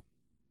just with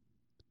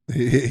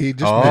he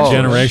just Oh,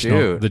 mentioned.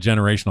 shoot. the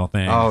generational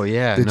thing. Oh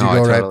yeah, Did no, you I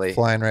go totally,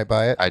 flying right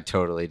by it? I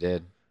totally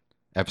did.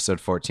 Episode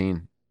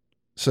 14.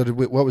 So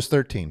what was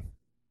 13?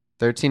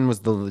 13 was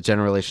the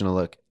generational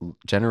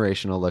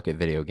look at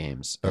video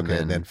games. Okay,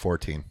 and then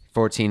 14.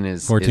 14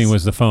 is 14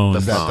 was the phone. the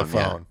Is that phone, the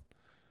yeah. phone?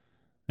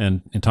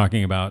 and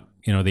talking about,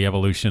 the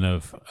evolution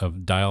of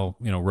dial,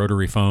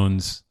 rotary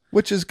phones.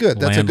 Which is good.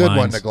 That's a good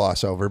one Landlines. to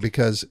gloss over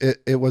because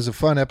it was a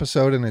fun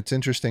episode and it's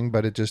interesting,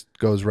 but it just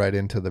goes right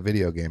into the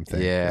video game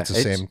thing. Yeah, It's the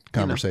it's, same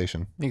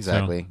conversation.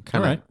 Exactly. So,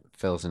 Kind of all right.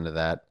 fills into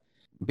that.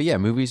 But yeah,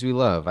 movies we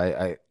love.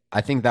 I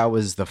think that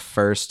was the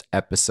first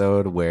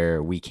episode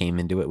where we came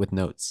into it with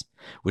notes,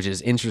 which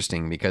is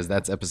interesting because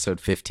that's episode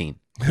 15.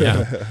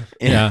 Yeah.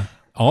 Yeah.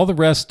 All the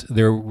rest,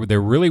 there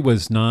really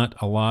was not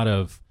a lot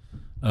of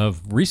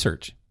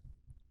research.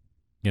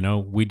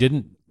 We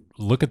didn't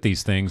look at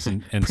these things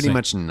and Pretty say,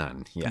 much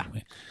none. Yeah.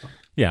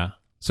 yeah.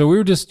 So we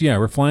were just,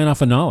 we're flying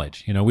off of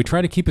knowledge. We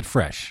try to keep it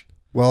fresh.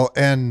 Well,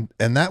 and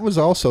that was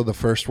also the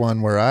first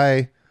one where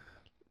I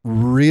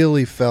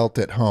really felt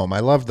at home. I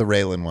love the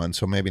Raylan one,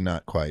 so maybe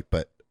not quite,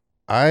 but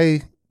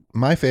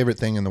my favorite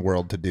thing in the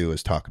world to do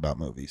is talk about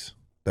movies.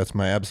 That's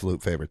my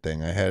absolute favorite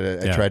thing.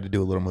 I tried to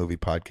do a little movie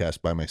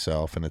podcast by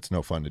myself, and it's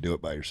no fun to do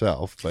it by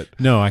yourself, but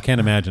No, I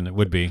can't imagine it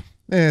would be.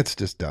 it's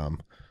just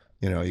dumb.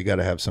 You got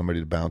to have somebody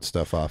to bounce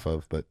stuff off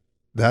of, but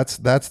that's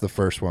the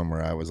first one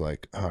where I was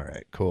like, all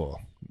right,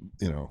 cool.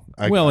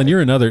 And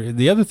you're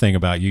the other thing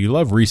about you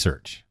love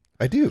research.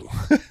 I do.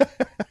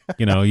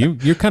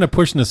 You're kind of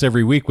pushing us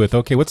every week with,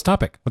 okay, what's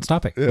topic? What's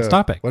topic? What's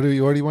topic? What do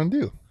you want to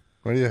do?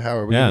 How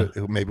are we Yeah.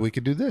 gonna, maybe we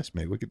could do this.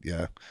 Maybe we could,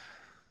 yeah.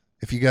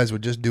 If you guys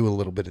would just do a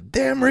little bit of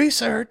damn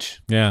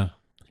research. Yeah.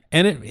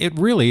 And it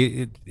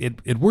really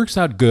works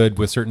out good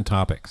with certain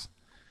topics.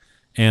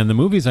 And the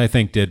movies, I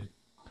think, did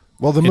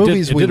Well, the it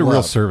movies did, it we did a real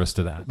love. service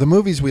to that. The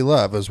movies we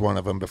love is one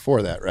of them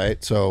before that,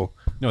 right? So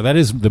No, that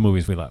is the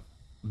movies we love.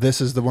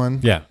 this is the one?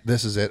 Yeah.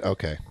 This is it?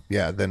 Okay.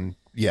 Yeah, then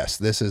yes,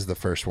 this is the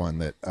first one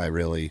that I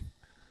really,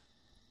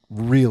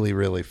 really,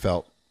 really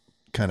felt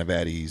kind of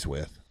at ease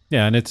with.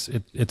 Yeah, and it's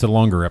a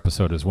longer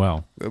episode as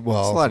well.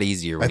 Well, It's a lot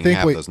easier when I you think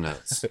have we- those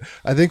notes.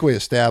 I think we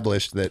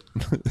established that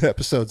the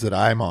episodes that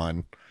I'm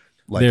on,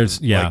 like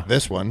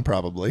this one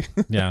probably.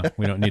 Yeah,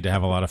 we don't need to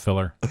have a lot of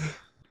filler.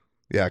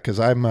 Yeah,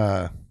 because I'm,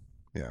 I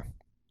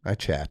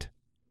chat.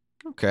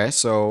 Okay,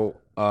 so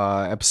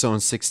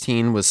episode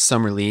 16 was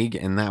Summer League,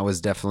 and that was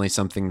definitely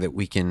something that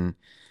we can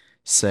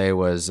say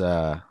was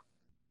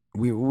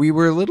we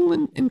were a little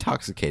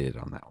intoxicated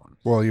on that one.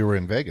 Well, you were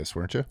in Vegas,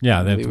 weren't you?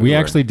 Yeah, We we were.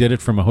 actually did it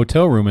from a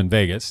hotel room in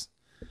Vegas.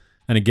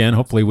 And again,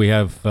 hopefully we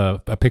have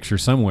a picture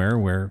somewhere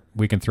where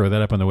we can throw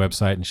that up on the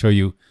website and show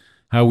you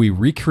how we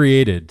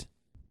recreated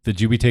the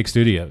Jubie Take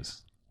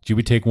studios,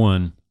 Jubie Take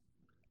 1,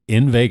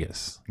 in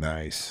Vegas,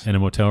 Nice. in a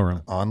motel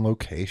room, On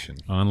location.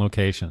 on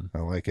location. I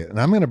like it. And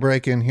I'm going to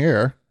break in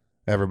here,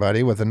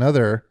 everybody, with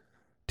another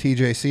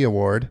TJC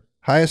award,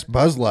 highest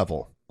buzz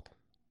level.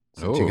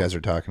 Since you Oh. guys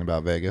are talking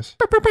about Vegas.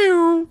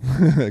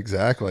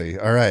 Exactly.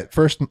 All right.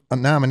 First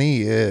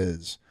nominee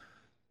is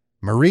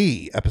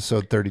Marie,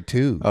 episode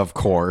 32. Of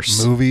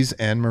course. Movies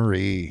and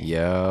Marie.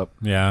 Yep.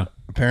 Yeah.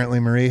 Apparently,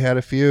 Marie had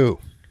a few.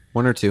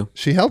 One or two.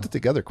 She held it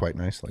together quite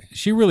nicely.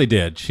 She really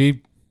did.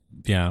 She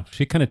kind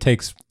of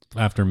takes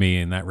after me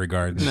in that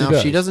regard. No,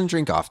 she doesn't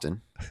drink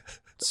often.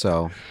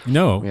 So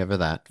No, we have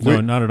that. no,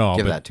 not at all.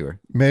 Give but that to her.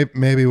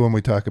 Maybe when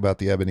we talk about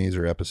the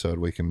Ebenezer episode,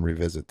 we can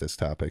revisit this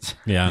topic.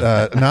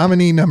 Yeah.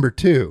 Nominee number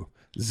 2,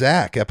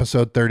 Zach,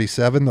 episode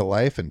 37, The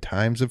Life and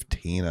Times of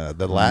Tina.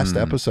 The last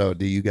episode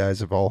that you guys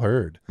have all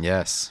heard.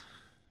 Yes.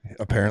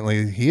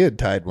 Apparently, he had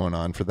tied one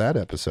on for that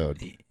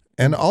episode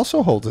and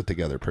also holds it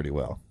together pretty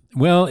well.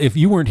 Well, if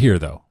you weren't here,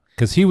 though,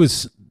 because he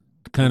was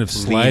kind of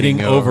sliding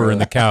Leaning over over. in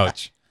the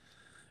couch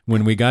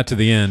when we got to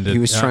the end. He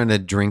was trying to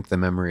drink the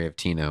memory of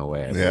Tina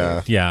away. I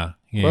believe. Yeah.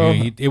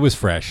 Well, it was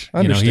fresh. He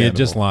had just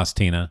understandable. lost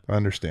Tina.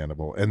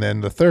 Understandable. And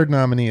then the third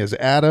nominee is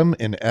Adam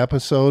in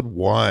episode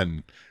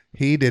 1.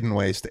 He didn't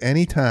waste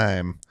any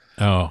time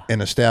Oh,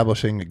 in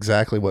establishing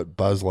exactly what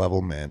buzz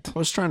level meant. I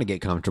was trying to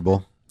get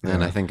comfortable,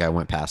 and I think I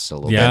went past it a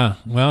little bit. yeah.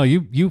 Well,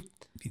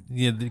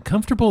 the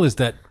comfortable is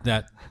that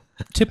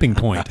tipping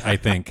point, I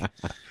think,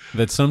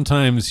 that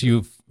sometimes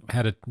you've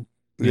had a.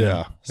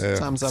 Yeah.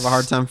 Sometimes I have a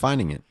hard time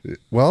finding it.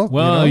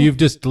 Well, You've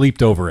just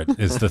leaped over it,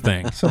 is the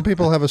thing. some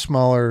people have a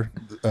smaller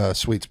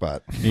sweet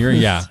spot.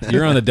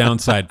 You're on the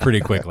downside pretty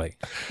quickly.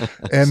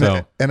 And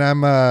So- and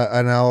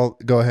I'll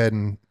go ahead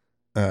and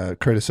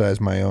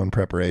criticize my own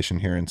preparation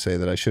here and say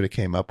that I should have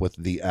came up with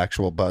the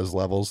actual buzz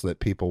levels that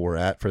people were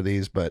at for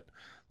these, but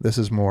this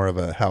is more of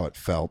a how it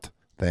felt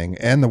thing.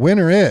 And the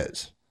winner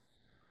is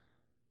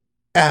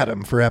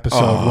Adam for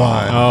episode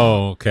 1.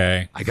 Oh,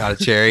 okay. I got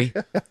a cherry.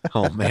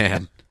 Oh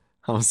man,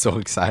 I'm so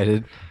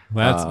excited.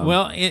 That's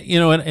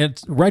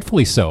it's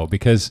rightfully so,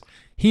 because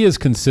he has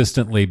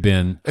consistently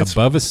been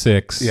above a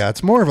 6. Yeah,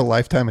 it's more of a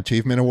lifetime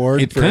achievement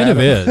award. It for kind of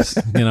Adam. is.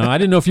 I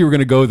didn't know if you were going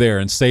to go there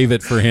and save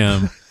it for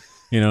him.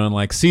 And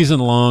like season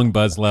long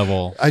buzz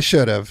level. I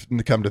should have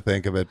come to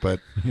think of it,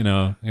 but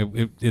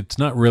It's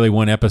not really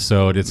one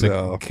episode. It's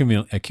No.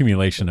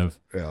 accumulation of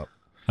yeah.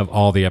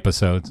 all the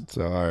episodes.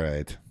 So all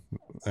right.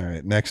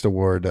 Next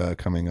award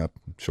coming up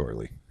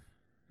shortly.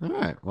 All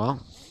right.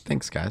 Well,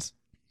 thanks, guys.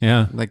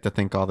 Yeah. I'd like to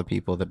thank all the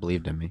people that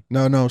believed in me.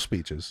 No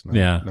speeches. No,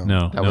 Yeah.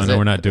 No, was it.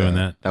 we're not doing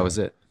that. That was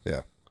it.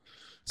 Yeah.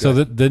 So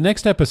the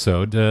next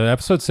episode,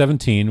 episode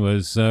 17,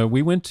 was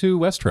we went to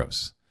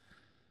Westeros.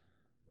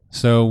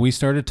 So we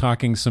started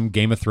talking some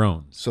Game of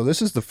Thrones. So this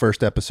is the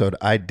first episode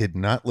I did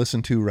not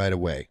listen to right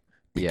away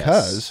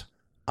because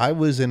I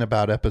was in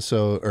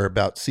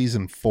about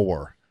season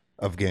 4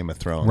 of Game of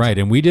Thrones. Right,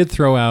 and we did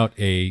throw out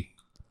a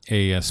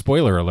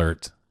spoiler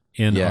alert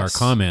in our Yes.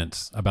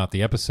 comments about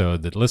the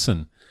episode that,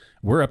 listen,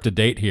 we're up to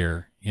date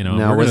here. Now, we're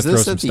going to was throw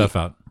this some at the- stuff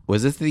out.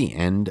 Was this the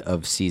end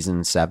of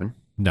season 7?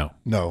 No,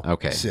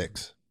 Okay.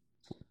 6.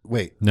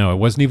 Wait. it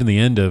wasn't even the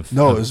end of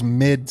No, it was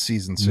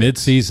mid-season 6.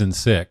 mid-season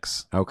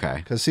 6. Okay.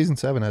 Because season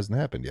 7 hasn't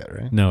happened yet,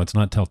 right? No, it's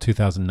not till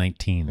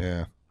 2019.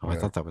 Yeah. Oh, I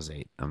thought that was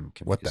 8. I'm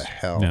confused. What the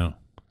hell? No.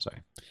 Sorry.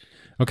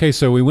 Okay,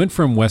 so we went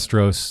from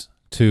Westeros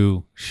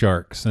to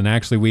Sharks, and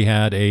actually we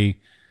had a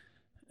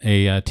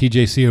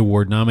TJC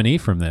award nominee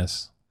from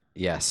this,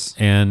 Yes.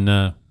 and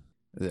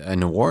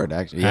An award,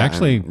 actually. Yeah,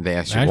 Actually- they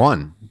actually act-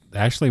 won.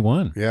 Ashley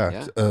won.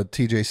 Yeah. A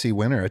TJC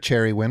winner, a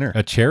cherry winner.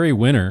 A cherry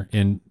winner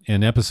in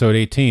episode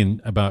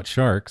 18 about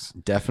sharks,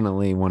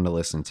 Definitely one to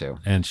listen to.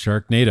 and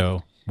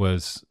Sharknado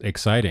was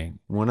exciting.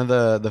 One of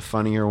the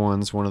funnier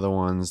ones, one of the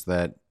ones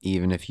that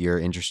even if you're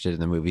interested in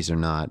the movies or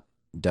not,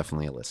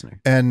 definitely a listener.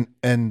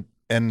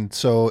 And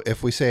so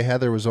if we say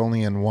Heather was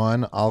only in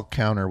 1, I'll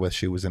counter with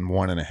she was in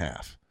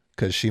 1.5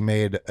 because she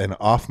made an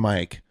off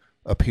mic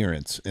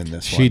appearance in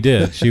this one. She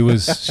did. She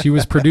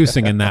was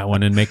producing in that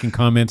one and making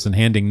comments and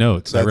handing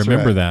notes. I That's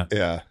remember right. that.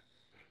 Yeah.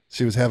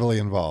 She was heavily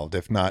involved,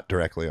 if not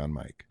directly on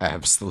mic.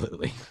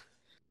 Absolutely.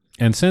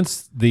 And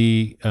since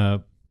the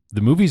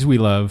movies we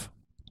love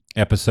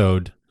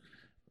episode,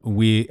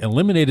 we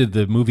eliminated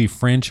the movie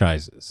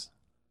franchises.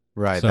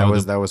 Right. So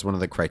that was one of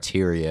the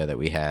criteria that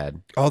we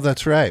had. Oh,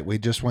 that's right. We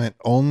just went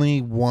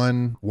only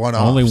one-offs.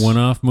 Only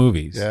one-off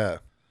movies. Yeah.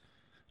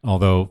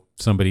 Although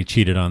somebody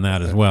cheated on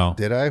that as well.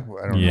 Did I? I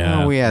don't Yeah. know.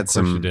 Well, we of had course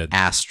you some did.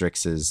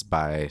 asterisks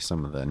by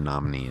some of the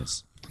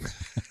nominees.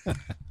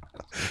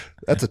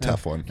 That's a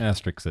tough one.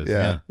 Asterisks.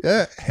 Yeah.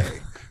 Yeah. Hey.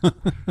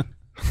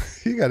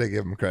 You got to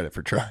give him credit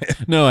for trying.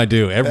 No, I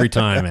do. Every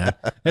time, man.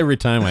 Every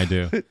time I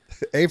do.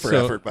 A for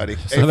So- effort, buddy.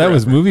 So that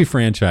was movie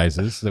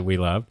franchises that we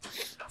loved.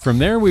 From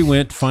there, we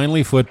went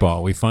finally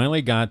football. We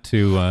finally got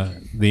to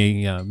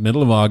the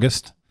middle of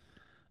August,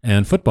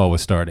 and football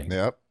was starting.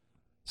 Yep.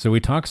 So we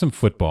talked some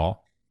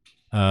football.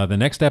 The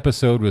next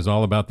episode was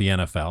all about the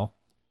NFL.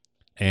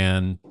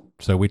 And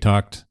so we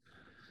talked,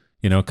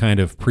 kind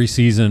of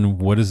preseason,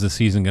 what is the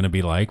season going to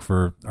be like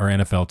for our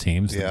NFL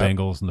teams, Yeah. the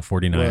Bengals and the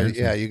 49ers. Well,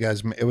 yeah, you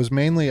guys, it was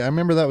mainly, I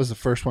remember that was the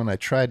first one I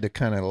tried to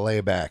kind of lay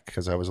back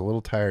because I was a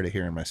little tired of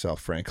hearing myself,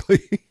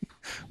 frankly,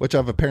 which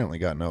I've apparently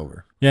gotten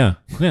over. Yeah.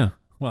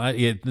 Well,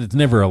 it's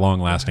never a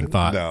long-lasting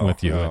thought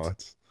with you.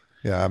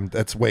 No,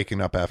 that's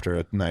waking up after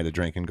a night of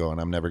drinking going,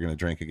 I'm never going to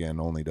drink again,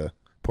 only to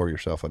pour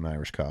yourself an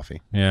Irish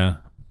coffee. Yeah.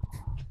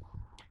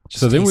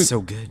 So then Tastes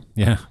so good.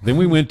 Then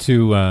we went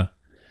to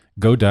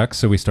Go Ducks.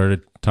 So we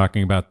started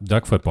talking about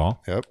duck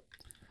football. Yep.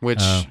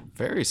 Which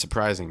very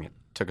surprising. It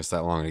took us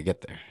that long to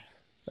get there.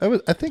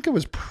 I think it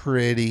was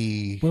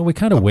pretty Well, we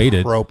kind of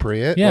waited.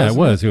 appropriate. Yeah, it wasn't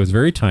was. It was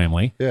very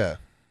timely. Yeah.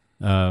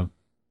 The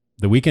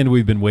weekend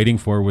we've been waiting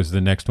for was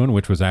the next one,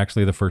 which was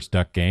actually the first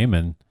duck game,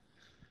 and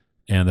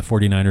the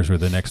 49ers were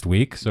the next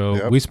week.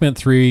 So we spent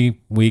 3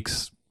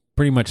 weeks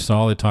pretty much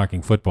solid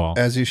talking football.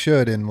 As you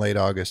should in late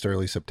August,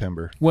 early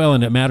September. Well,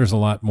 and it matters a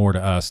lot more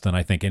to us than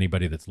I think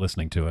anybody that's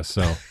listening to us.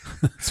 So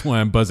that's why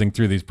I'm buzzing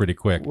through these pretty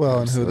quick. Well,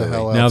 and who the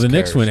hell else Now, the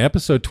next cares? one,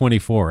 episode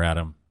 24,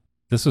 Adam.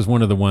 This is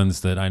one of the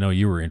ones that I know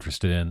you were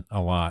interested in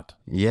a lot.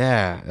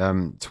 Yeah.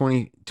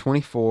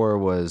 2024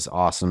 was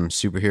awesome.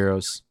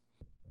 Superheroes.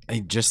 I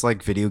just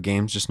like video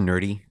games, just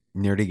nerdy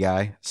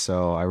guy.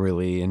 So I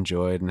really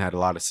enjoyed and had a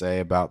lot to say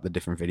about the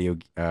different video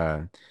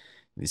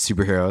the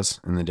superheroes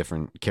and the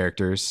different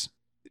characters.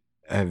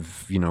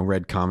 I've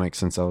read comics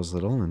since I was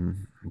little,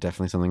 and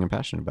definitely something I'm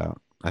passionate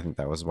about. I think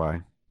that was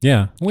why.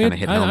 Yeah,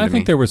 I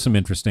think there were some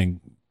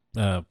interesting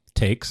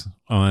takes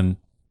on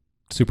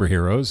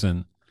superheroes,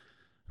 and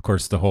of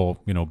course the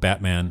whole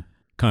Batman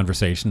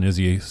conversation: is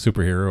he a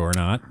superhero or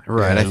not?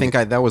 Right. I think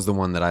that was the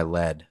one that I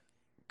led.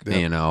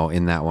 In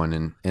that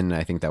one, and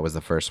I think that was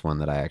the first one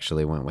that I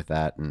actually went with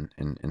that and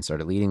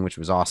started leading, which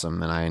was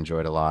awesome, and I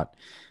enjoyed a lot.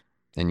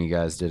 And you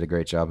guys did a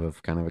great job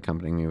of kind of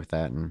accompanying me with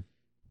that, and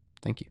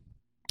thank you.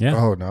 Yeah.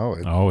 Oh, no.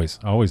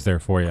 Always there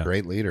for you.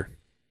 Great leader.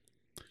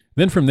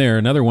 Then from there,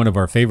 another one of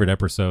our favorite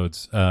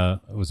episodes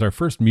was our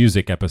first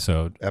music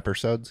episode.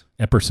 Episodes?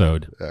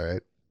 Episode. All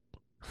right.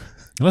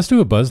 Let's do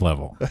a buzz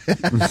level.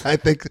 I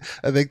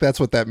think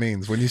that's what that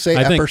means. When you say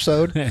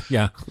episode,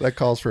 yeah, that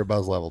calls for a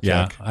buzz level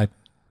check. Yeah.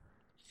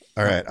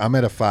 All right. I'm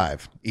at a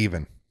 5,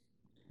 even.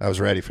 I was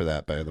ready for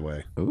that, by the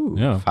way. Ooh,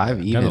 Yeah, 5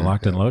 got even. it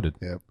locked and loaded.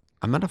 Yep.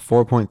 I'm at a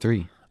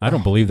 4.3. I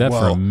don't believe that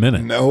for a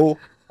minute. No.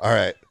 All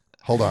right.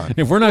 Hold on.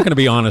 If we're not going to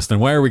be honest, then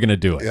why are we going to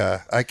do it?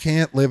 Yeah. I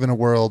can't live in a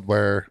world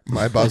where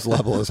my buzz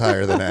level is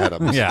higher than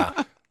Adam's.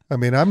 Yeah. I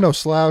mean, I'm no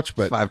slouch,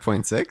 but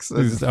 5.6.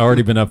 He's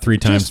already been up 3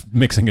 times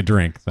mixing a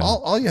drink. So.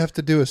 all you have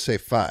to do is say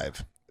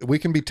 5. We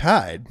can be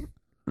tied.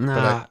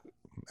 Nah.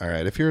 All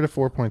right. If you're at a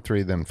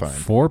 4.3, then fine.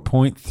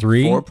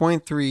 4.3?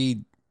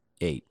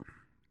 4.38.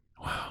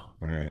 Wow.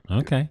 All right.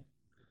 Okay.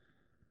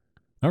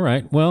 All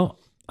right. Well,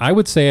 I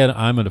would say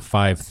I'm at a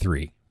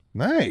 5.3.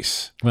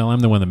 Nice. Well, I'm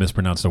the one that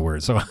mispronounced the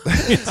word, so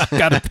I've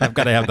got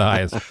to have the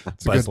highest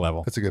buzz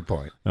level. That's a good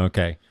point.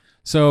 Okay.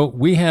 So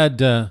we had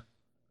Jim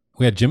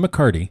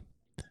McCarty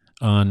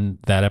on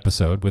that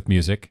episode with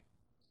music,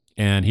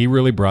 and he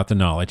really brought the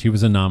knowledge. He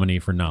was a nominee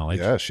for knowledge.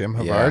 Yeah, Shim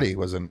Havarti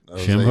was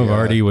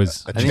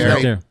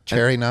a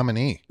cherry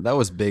nominee. That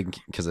was big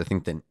because I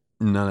think that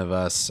none of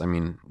us, I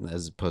mean,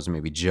 as opposed to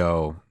maybe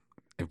Joe,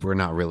 if we're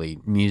not really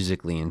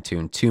musically in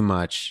tune too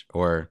much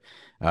or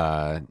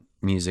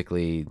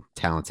musically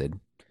talented.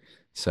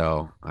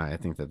 So I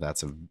think that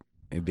that's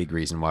a big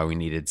reason why we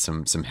needed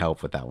some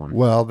help with that one.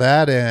 Well,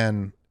 that,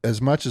 and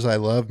as much as I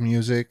love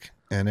music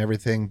and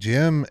everything,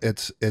 Jim,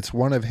 it's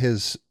one of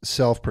his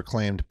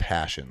self-proclaimed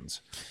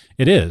passions.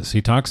 It is.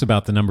 He talks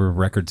about the number of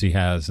records he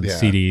has and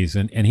CDs,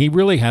 and he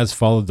really has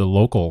followed the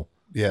local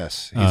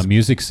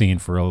music scene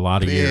for a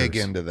lot of years. Big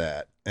into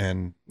that.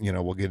 And,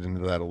 we'll get into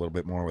that a little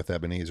bit more with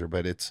Ebenezer,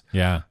 but it's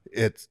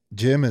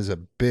Jim is a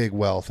big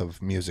wealth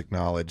of music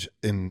knowledge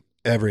in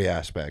every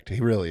aspect. He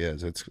really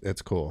is.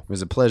 It's cool. It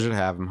was a pleasure to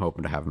have him,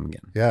 hoping to have him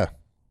again. Yeah.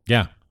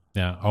 Yeah.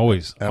 Yeah.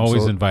 Always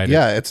invited.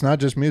 Yeah. It's not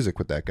just music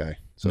with that guy.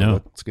 So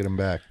let's get him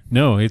back.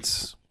 No,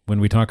 it's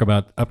when we talk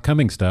about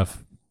upcoming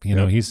stuff,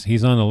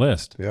 he's on the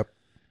list. Yep.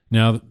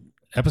 Now,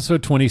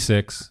 episode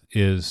 26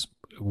 is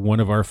one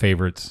of our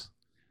favorites,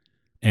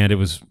 and it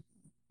was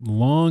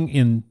long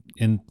in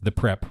the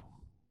prep,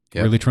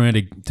 really trying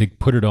to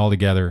put it all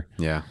together.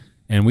 Yeah.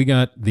 And we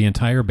got the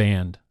entire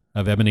band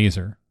of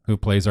Ebenezer, who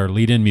plays our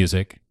lead-in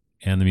music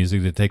and the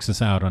music that takes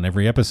us out on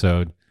every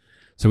episode.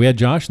 So we had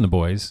Josh and the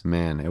boys.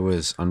 Man, it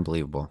was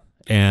unbelievable.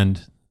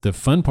 And the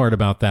fun part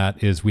about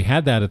that is we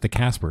had that at the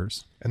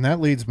Caspers. And that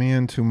leads me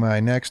into my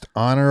next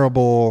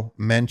honorable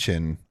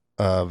mention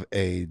of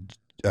a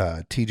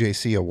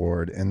TJC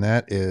award, and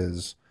that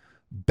is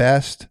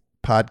Best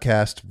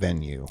Podcast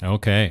Venue.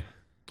 Okay.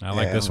 I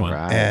like this one.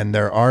 Right. And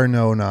there are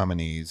no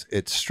nominees.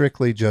 It's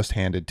strictly just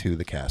handed to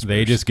the Caspers.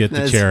 They just get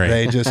the cherry.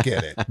 They just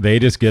get it. They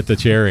just get the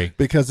cherry.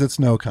 Because it's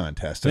no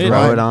contest. They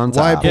throw it on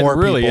top. It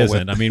really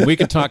isn't. I mean, we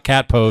can talk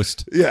cat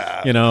post, we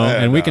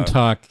can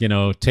talk,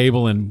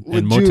 table and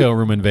motel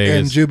room in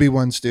Vegas. And Jubie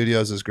One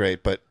Studios is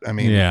great, but I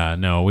mean. Yeah,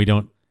 no, we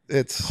don't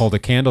hold a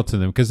candle to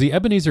them. Because the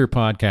Ebenezer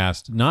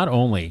podcast, not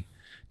only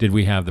did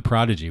we have the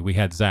Prodigy, we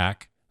had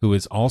Zach, who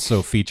is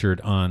also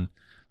featured on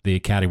the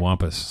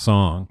Cattywampus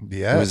song.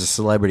 Yes. It was a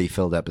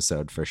celebrity-filled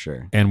episode for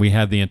sure. And we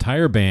had the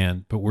entire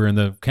band, but we're in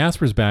the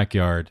Casper's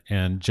backyard,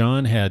 and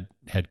John had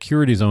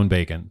cured his own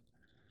bacon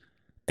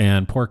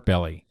and pork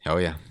belly. Oh,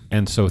 yeah.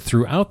 And so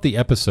throughout the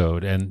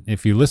episode, and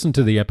if you listen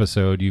to the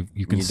episode,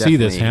 you can see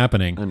this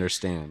happening.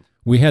 Understand.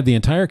 We had the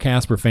entire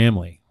Casper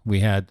family. We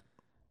had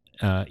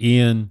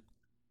Ian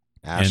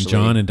Ashley. and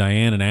John and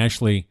Diane and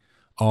Ashley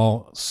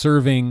all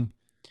serving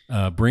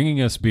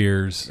bringing us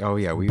beers. Oh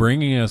yeah,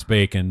 bringing us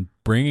bacon,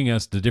 bringing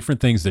us the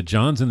different things that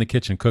John's in the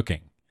kitchen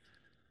cooking.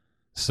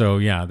 So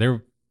yeah,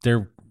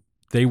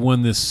 they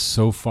won this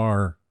so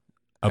far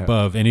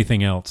above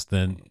anything else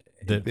than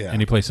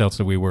any place else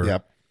that we were.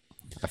 Yep.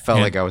 I felt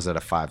like I was at a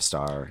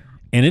 5-star.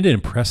 And it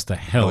impressed the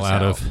hell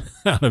out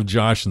of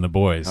Josh and the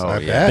boys. Oh,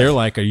 yeah. They're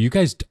like, "Are you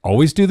guys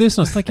always do this?"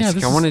 And I was like, "Yeah,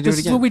 this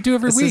is what we do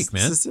every week,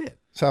 man. This is it.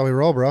 That's how we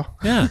roll, bro.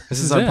 Yeah, This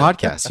is our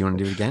podcast. You want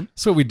to do it again?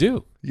 That's what we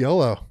do."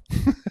 YOLO.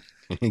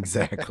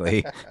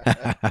 Exactly.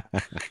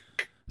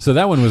 So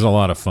that one was a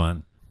lot of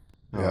fun.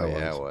 Oh,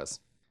 yeah, it was.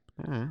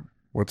 All right.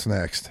 What's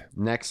next?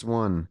 Next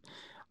one,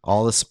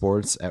 All the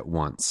Sports at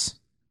Once,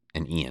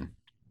 and Ian.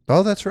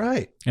 Oh, that's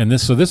right. And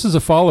this is a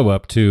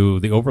follow-up to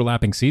the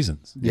overlapping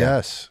seasons.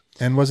 Yes.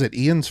 And was it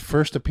Ian's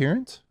first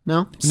appearance?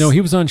 No? No, he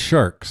was on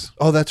Sharks.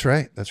 Oh, that's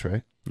right. That's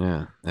right.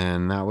 Yeah,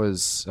 and that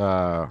was...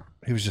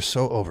 He was just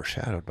so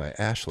overshadowed by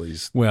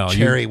Ashley's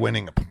you-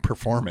 winning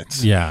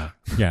performance. Yeah.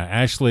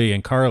 Ashley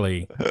and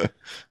Carly,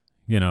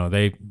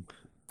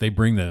 they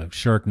bring the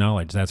shark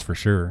knowledge, that's for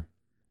sure.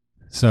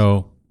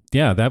 So,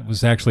 yeah, that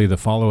was actually the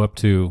follow-up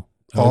to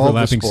All the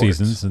overlapping sports.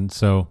 seasons. And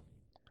so,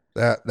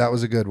 That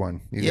was a good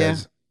one. You Yeah.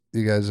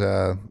 guys,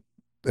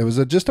 it was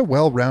just a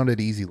well-rounded,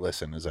 easy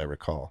listen, as I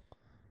recall.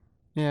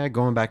 Yeah,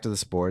 going back to the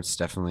sports,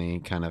 definitely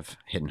kind of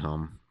hitting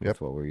home with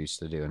what we're used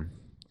to doing.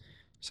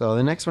 So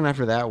the next one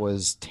after that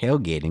was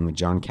Tailgating with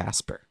John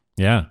Casper.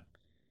 yeah.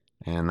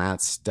 And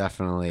that's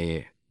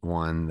definitely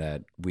one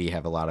that we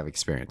have a lot of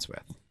experience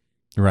with.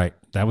 Right.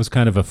 That was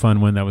kind of a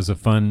fun one. That was a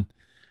fun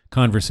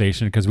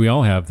conversation because we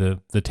all have the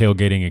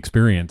tailgating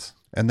experience.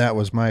 And that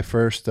was my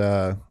first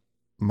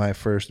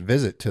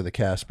visit to the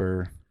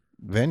Casper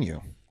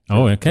venue.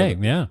 Oh, okay.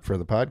 Yeah. For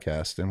the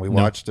podcast, and we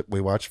No.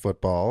 watched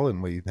football,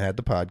 and we had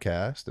the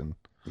podcast, and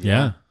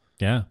Yeah.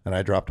 and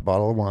I dropped a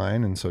bottle of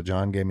wine, and so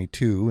John gave me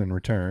 2 in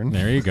return.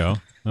 There you go.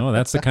 Oh,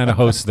 that's the kind of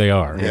hosts they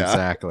are. Yeah.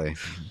 Exactly.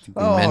 You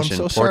Oh, I'm mentioned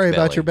so pork sorry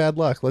about belly. your bad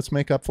luck. Let's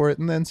make up for it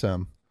and then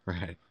some.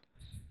 Right.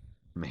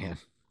 Man,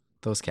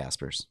 those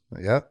Caspers.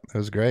 Yeah, it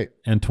was great.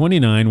 And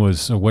 29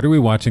 was what are we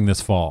watching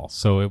this fall?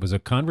 So it was a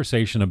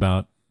conversation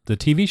about the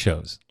TV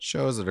shows.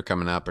 Shows that are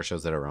coming up or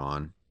shows that are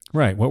on.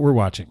 Right. What we're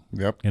watching.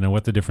 Yep.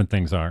 What the different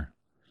things are.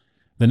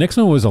 The next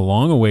one was a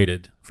long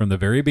awaited from the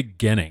very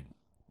beginning.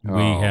 We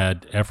Oh.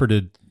 had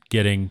efforted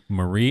getting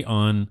Marie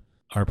on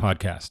our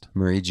podcast.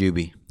 Marie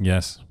Jubie.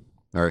 Yes.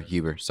 Or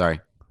Huber,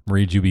 sorry.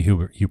 Marie Jubie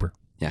Huber.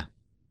 Yeah.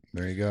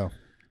 There you go.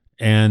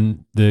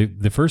 And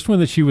the first one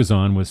that she was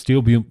on was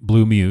Steel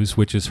Blue Muse,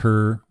 which is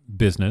her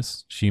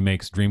business. She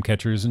makes dream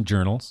catchers and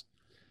journals,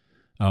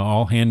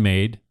 all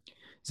handmade.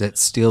 Is that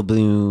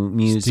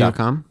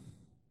steelbluemuse.com?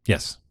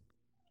 Yes.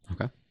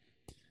 Okay.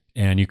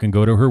 And you can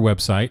go to her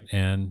website,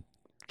 and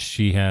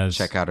she has...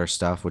 Check out her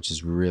stuff, which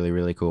is really,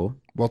 really cool.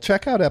 Well,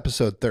 check out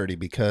episode 30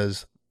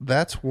 because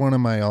that's one of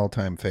my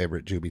all-time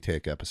favorite Jubie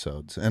Take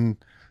episodes. And,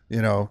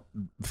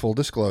 full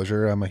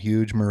disclosure, I'm a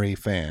huge Marie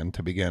fan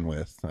to begin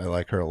with. I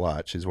like her a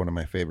lot. She's one of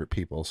my favorite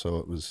people. So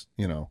it was,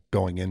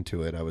 going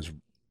into it, I was,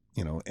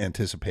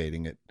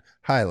 anticipating it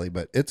highly.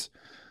 But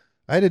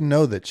I didn't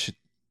know that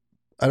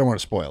I don't want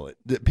to spoil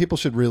it. People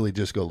should really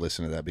just go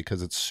listen to that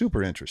because it's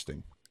super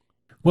interesting.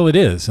 Well, it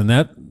is. And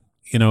that,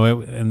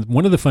 and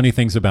one of the funny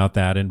things about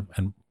that, and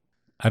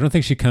I don't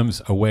think she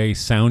comes away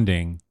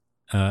sounding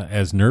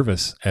as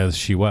nervous as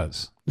she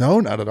was. No,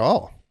 not at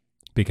all.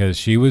 Because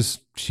she was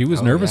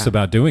nervous yeah.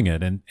 about doing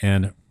it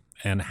and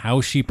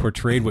how she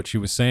portrayed what she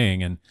was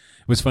saying. And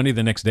it was funny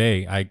the next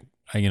day, I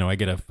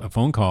get a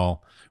phone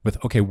call with,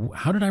 okay,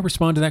 how did I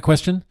respond to that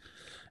question?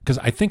 Because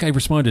I think I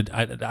responded,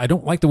 I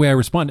don't like the way I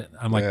responded.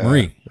 I'm like, Yeah,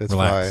 Marie, it's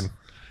relax. fine.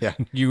 Yeah.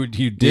 You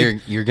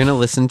did. You're going to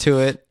listen to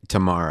it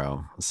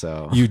tomorrow.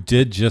 So You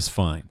did just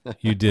fine.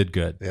 You did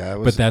good. Yeah,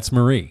 but that's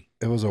Marie.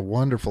 It was a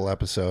wonderful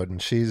episode,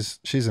 and she's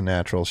a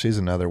natural. She's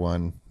another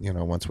one,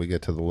 once we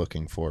get to the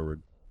looking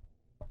forward.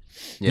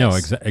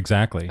 yes, No,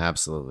 exactly.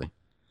 absolutely.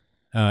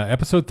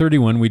 Episode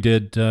 31, we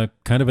did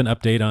kind of an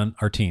update on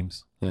our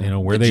teams. Yeah.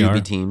 Where the they Jubie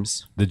are.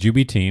 teams. The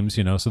Jubie teams,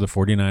 so the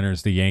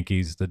 49ers, the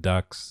Yankees, the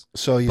Ducks.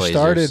 So you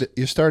Blazers.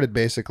 started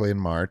basically in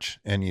March,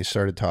 and you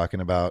started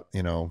talking about,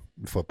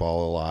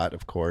 football a lot,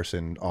 of course,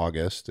 in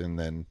August, and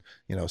then,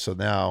 so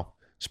now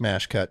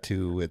smash cut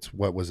to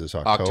what was this,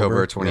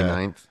 October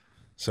 29th. Yeah.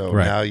 So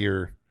Right. now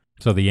you're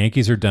So the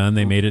Yankees are done.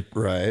 They made it.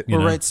 right. You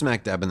We're know. right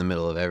smack dab in the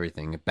middle of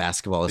everything.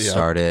 Basketball has Yeah.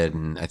 started,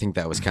 and I think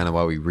that was kind of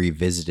why we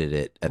revisited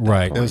it at that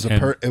Right. point. It was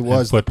And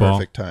the football.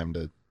 perfect time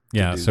to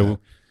Yeah. do So that.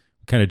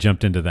 kind of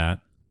jumped into that.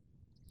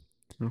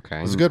 Okay.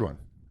 It was a good one.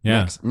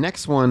 Yeah.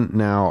 Next one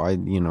now,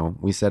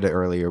 we said it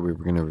earlier, we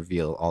were going to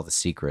reveal all the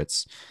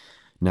secrets.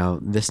 Now,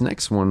 this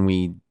next one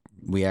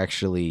we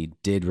actually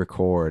did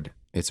record.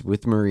 It's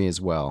with Marie as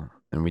well,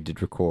 and we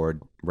did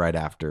record right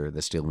after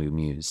the Steel Blue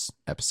Muse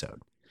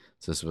episode.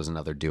 So this was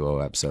another duo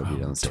episode. We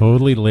don't say.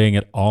 Totally laying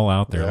it all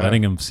out there, Yeah.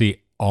 letting them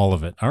see all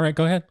of it. All right,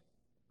 go ahead.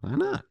 Why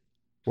not?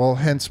 Well,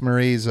 hence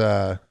Marie's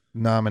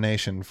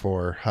nomination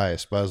for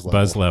highest buzz level.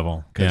 Buzz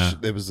level. Yeah.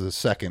 Because it was the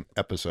second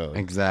episode.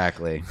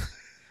 Exactly.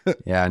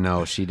 Yeah,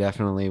 no, she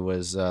definitely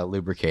was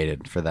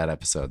lubricated for that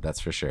episode. That's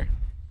for sure.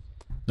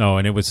 No,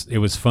 and it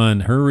was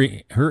fun. Her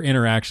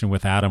interaction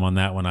with Adam on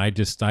that one, I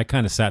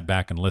kind of sat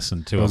back and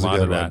listened to a was a lot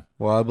good of one. that.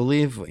 Well, I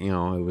believe, it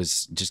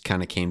was just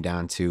kind of came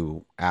down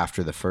to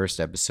after the first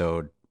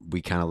episode,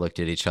 we kind of looked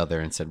at each other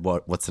and said,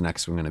 what's the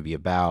next one going to be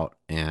about?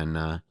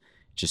 And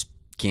just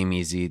came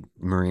easy.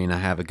 Marie and I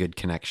have a good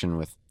connection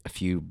with a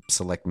few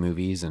select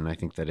movies, and I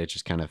think that it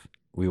just kind of,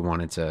 we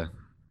wanted to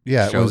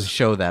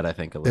show that, I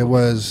think, a little It bit.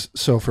 was,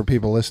 so for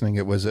people listening,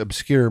 it was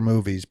obscure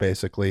movies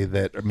basically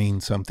that mean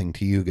something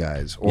to you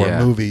guys, or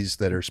movies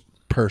that are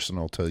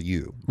personal to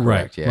you.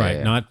 Correct. Right, Yeah, right.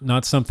 yeah.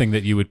 Not something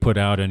that you would put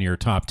out in your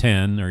top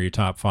 10 or your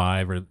top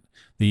 5 or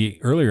the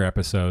earlier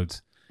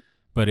episodes,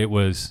 but it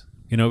was,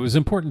 it was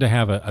important to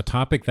have a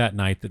topic that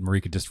night that Marie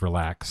could just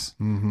relax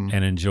and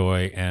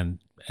enjoy, and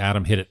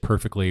Adam hit it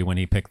perfectly when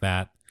he picked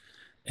that,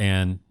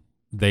 and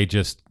they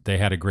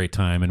had a great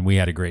time, and we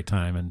had a great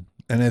time, And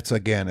it's a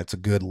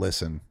good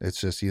listen. It's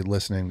just you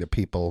listening to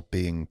people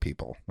being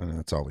people, and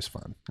it's always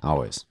fun.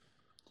 Always.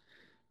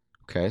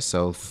 Okay,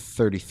 so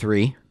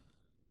 33,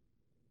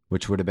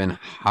 which would have been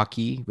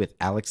hockey with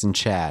Alex and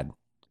Chad,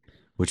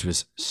 which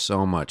was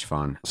so much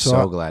fun.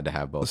 So glad to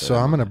have both of them. So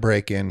I'm going to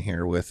break in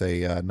here with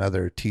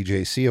another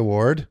TJC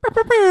award.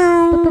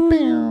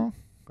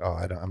 Oh,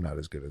 I'm not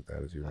as good at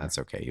that as you are. That's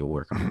okay. You'll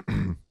work on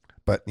it.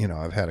 But,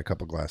 I've had a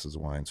couple glasses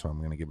of wine, so I'm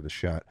going to give it a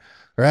shot.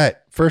 All right,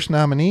 first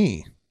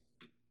nominee.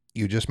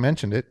 You just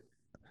mentioned it.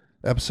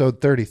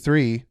 Episode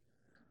 33.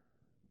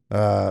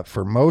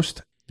 For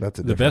most, that's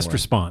a the different best one.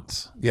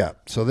 response. Yeah.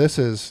 So this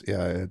is,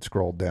 it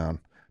scrolled down.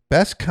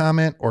 Best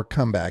comment or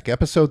comeback.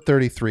 Episode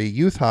 33,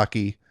 Youth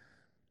Hockey,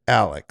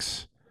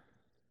 Alex.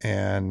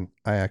 And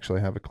I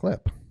actually have a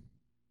clip.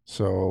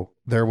 So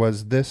there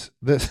was this,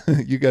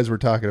 you guys were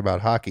talking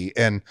about hockey,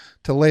 and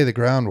to lay the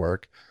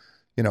groundwork,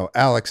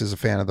 Alex is a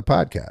fan of the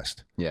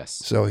podcast. Yes,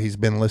 So he's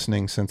been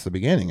listening since the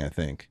beginning, I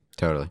think.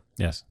 totally.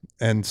 Yes.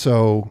 And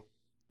so,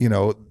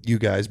 you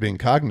guys being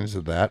cognizant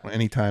of that,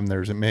 anytime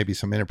there's maybe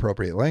some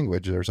inappropriate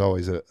language, there's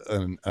always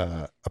an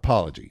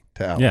apology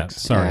to Alex. Yeah.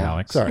 Sorry, Yeah.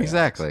 Alex. Sorry.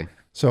 Exactly.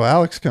 So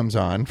Alex comes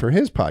on for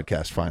his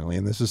podcast finally,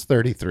 and this is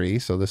 33,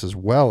 so this is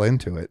well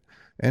into it.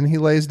 And he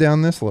lays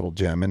down this little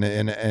gem,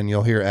 and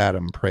you'll hear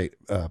Adam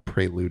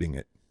preluding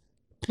it.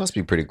 Must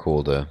be pretty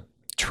cool to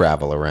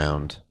travel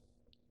around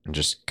and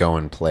just go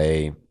and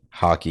play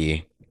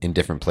hockey in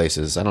different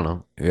places. I don't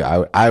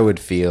know. I would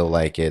feel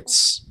like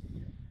it's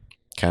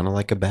kind of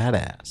like a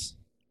badass.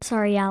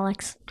 Sorry,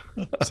 Alex.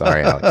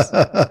 Sorry, Alex.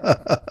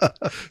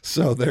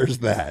 So there's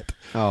that.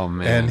 Oh,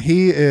 man. And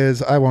he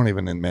is, I won't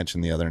even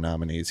mention the other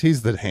nominees.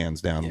 He's the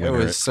hands down It winner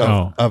was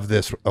so- of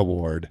this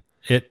award.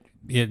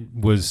 It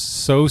was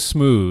so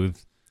smooth.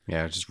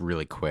 Yeah, just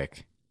really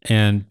quick.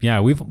 And yeah,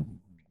 we've,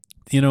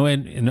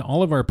 in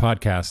all of our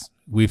podcasts,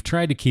 we've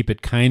tried to keep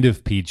it kind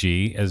of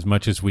PG as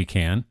much as we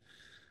can.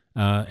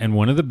 And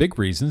one of the big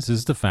reasons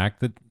is the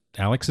fact that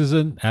Alex is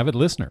an avid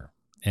listener,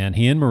 and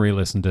he and Marie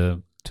listen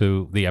to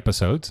the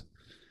episodes,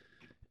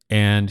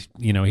 and,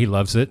 he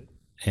loves it.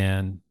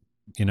 And,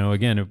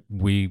 again,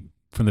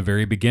 from the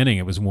very beginning,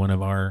 it was one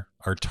of our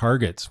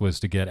targets was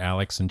to get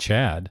Alex and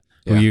Chad,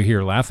 who you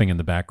hear laughing in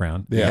the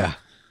background. Yeah.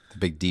 The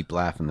big deep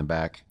laugh in the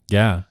back.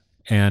 Yeah.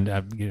 And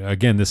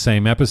again, the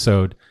same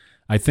episode,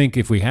 I think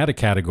if we had a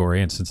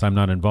category, and since I'm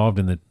not involved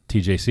in the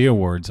TJC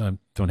Awards, I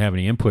don't have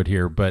any input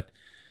here, but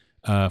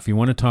if you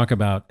want to talk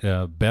about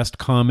best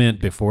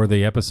comment before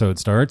the episode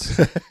starts,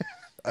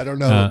 I don't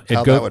know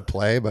how that would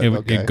play, but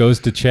okay. it goes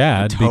to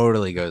Chad. It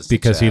totally goes to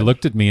because he Chad.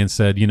 looked at me and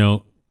said,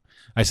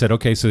 I said,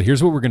 okay, so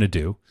here's what we're going to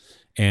do.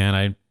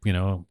 And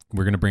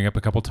we're going to bring up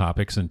a couple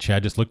topics. And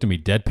Chad just looked at me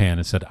deadpan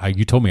and said,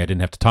 you told me I didn't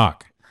have to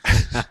talk.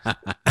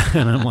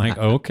 And I'm like,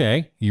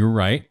 okay, you're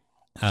right.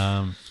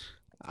 I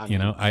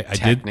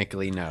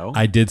technically no.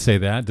 I did say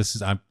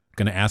that. I'm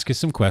going to ask you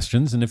some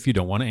questions, and if you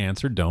don't want to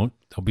answer, don't.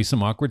 There'll be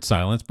some awkward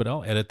silence, but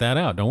I'll edit that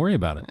out. Don't worry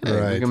about it. Hey,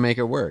 Right. We can make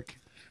it work.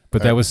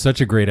 But that was such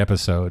a great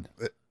episode.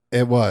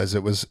 It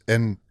was,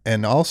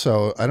 and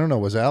also, I don't know,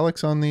 was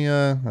Alex on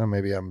the,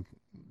 maybe I'm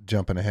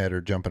jumping ahead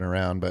or jumping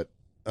around, but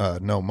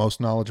no, most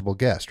knowledgeable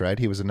guest, right?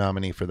 He was a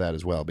nominee for that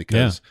as well,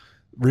 because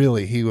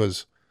really he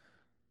was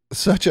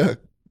such a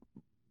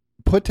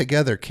put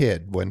together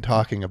kid when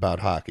talking about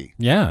hockey.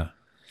 Yeah.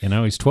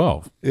 He's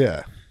 12.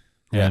 Yeah.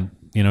 And,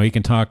 he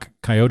can talk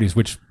Coyotes,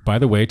 which, by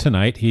the way,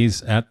 tonight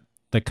he's at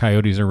the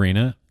Coyotes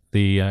arena.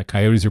 The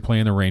Coyotes are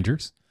playing the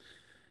Rangers.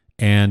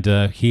 And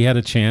he had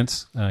a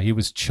chance. He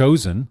was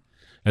chosen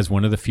as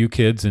one of the few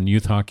kids in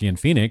youth hockey in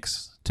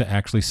Phoenix to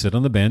actually sit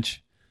on the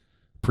bench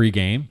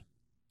pregame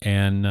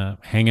and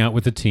hang out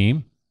with the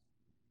team.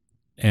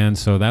 And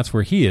so that's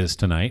where he is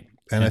tonight.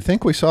 And I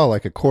think we saw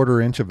like a quarter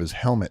inch of his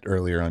helmet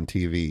earlier on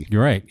TV.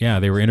 You're right. Yeah,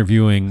 they were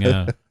interviewing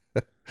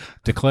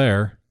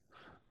DeClaire,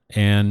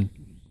 and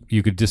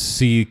you could just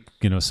see,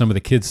 some of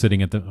the kids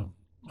sitting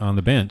on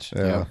the bench.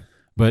 Yeah.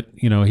 But,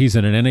 he's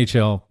in an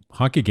NHL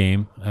hockey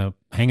game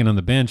hanging on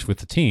the bench with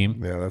the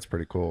team. Yeah, that's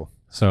pretty cool.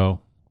 So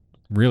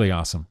really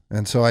awesome.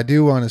 And so I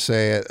do want to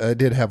say I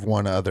did have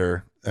one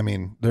other I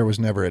mean, there was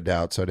never a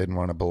doubt, so I didn't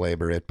want to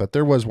belabor it. But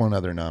there was one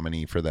other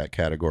nominee for that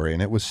category,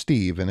 and it was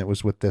Steve, and it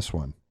was with this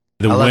one.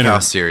 The I like winner. how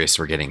serious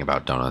we're getting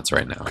about donuts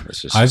right now.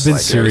 It's just, I've been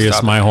like, serious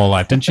stop my it. whole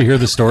life. Didn't you hear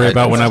the story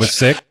about when I was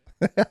sick?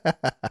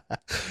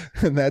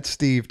 And that's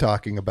Steve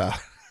talking about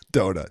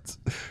donuts,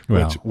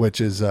 Well, which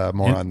is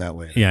more on that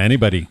later. Yeah,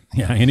 anybody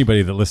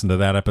that listened to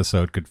that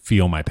episode could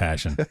feel my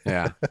passion.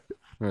 Yeah,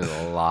 there's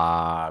a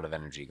lot of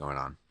energy going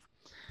on.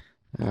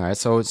 All right,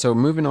 so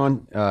moving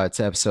on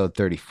to episode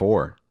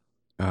 34,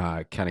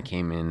 kind of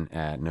came in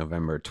at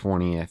November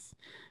 20th,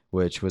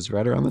 which was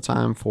right around the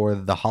time for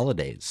the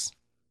holidays,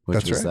 which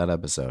That's was right. that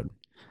episode.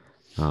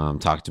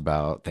 Talked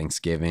about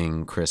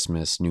Thanksgiving,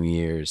 Christmas, New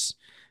Year's,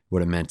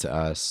 what it meant to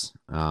us.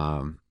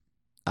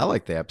 I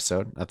liked the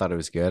episode. I thought it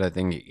was good. I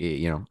think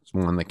it's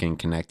one that can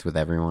connect with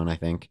everyone. I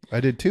think I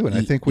did too, and I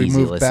E- think we easy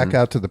moved listen. back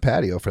out to the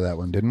patio for that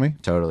one, didn't we?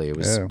 totally it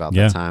was Yeah. about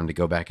Yeah. the time to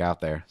go back out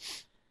there.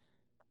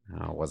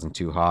 It wasn't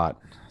too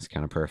hot. It's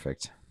kind of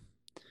perfect.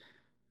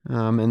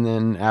 And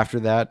then after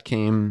that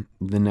came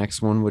the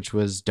next one, which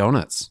was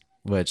donuts,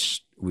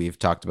 which we've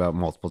talked about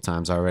multiple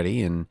times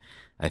already, and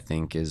I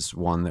think is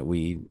one that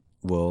we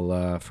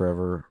will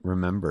forever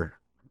remember.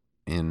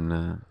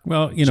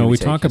 Well, we Jubie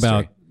Take talk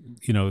about,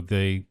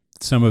 history.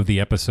 some of the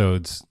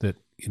episodes that,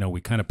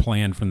 we kind of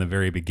planned from the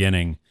very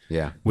beginning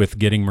Yeah, with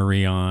getting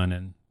Marie on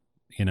and,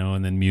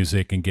 and then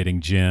music and getting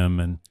Jim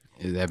and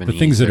the Ebenezer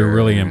things that are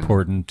really and-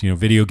 important,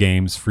 video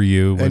games for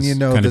you. Was And you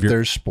know kind that of your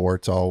there's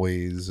sports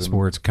always. And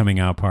sports coming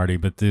out party.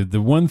 But the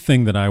one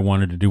thing that I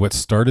wanted to do, what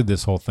started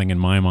this whole thing in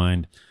my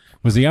mind,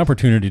 was the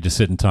opportunity to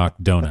sit and talk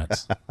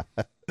donuts.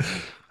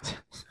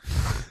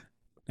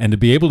 And to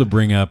be able to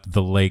bring up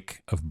the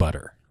lake of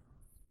butter.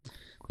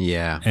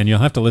 Yeah, And you'll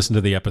have to listen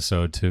to the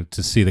episode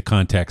to see the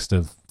context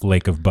of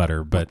lake of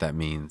butter. what But that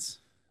means.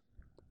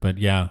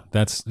 yeah,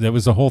 that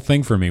was the whole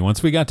thing for me.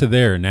 Once we got to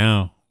there,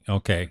 now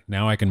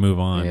I can move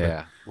on. But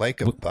Yeah, Lake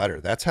of Butter.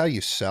 That's how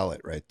you sell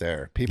it right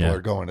there. People Yeah.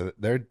 are going to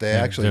they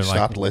they're actually like,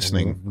 stopped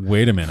listening.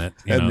 Wait a minute.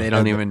 you and know. they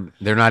don't even.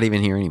 They're not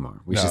even here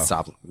anymore. We No. should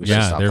stop. We should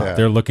Yeah, stop.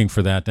 they're looking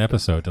for that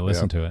episode to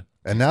listen Yep. to it.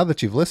 And now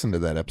that you've listened to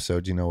that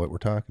episode, you know what we're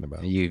talking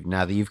about.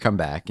 Now that you've come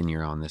back and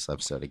you're on this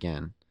episode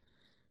again,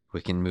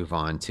 we can move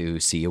on to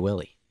See You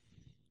Willie.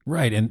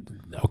 Right.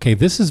 And okay,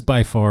 this is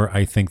by far,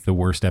 I think, the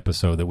worst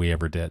episode that we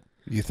ever did.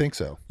 You think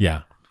so?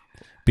 Yeah.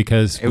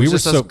 Because It we was were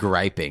just us so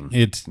griping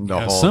it's the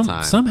whole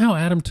time. Somehow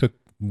Adam took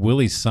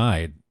Willie's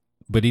side,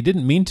 but he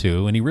didn't mean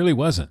to, and he really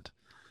wasn't.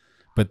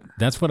 But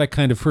that's what I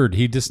kind of heard.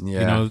 He just,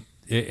 Yeah.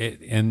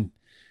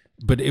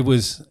 but it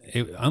was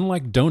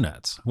unlike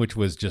Donuts, which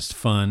was just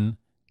fun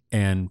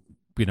and,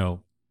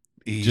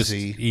 just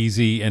Easy.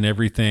 easy and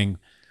everything.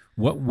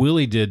 What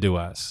Willie did to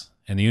us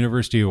and the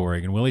University of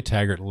Oregon, Willie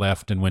Taggart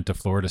left and went to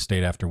Florida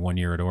State after 1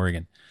 year at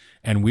Oregon.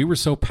 And we were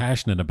so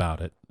passionate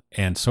about it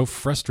and so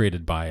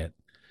frustrated by it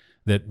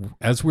that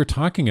as we're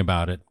talking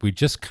about it, we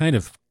just kind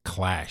of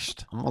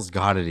clashed. Almost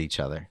got at each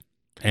other.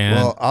 And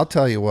Well, I'll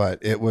tell you what,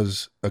 it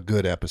was a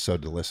good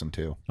episode to listen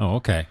to. oh,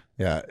 okay.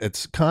 Yeah,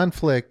 it's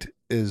conflict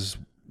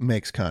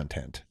makes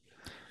content.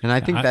 And I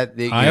think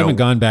I haven't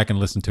gone back and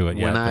listened to it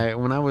yet. but-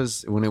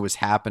 when it was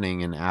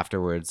happening and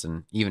afterwards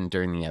and even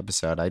during the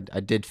episode, I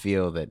did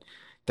feel that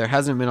there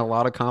hasn't been a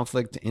lot of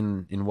conflict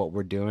in what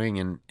we're doing,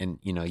 and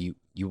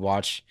you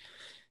watch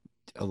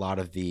a lot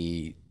of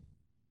the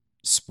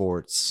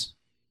sports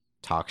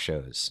talk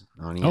shows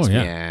on Oh,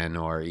 yeah.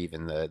 ESPN or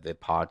even the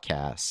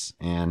podcasts,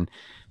 and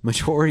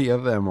majority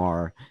of them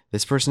are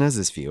this person has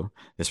this view,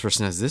 this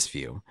person has this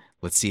view.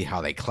 Let's see how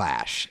they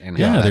clash and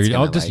how yeah, that's they're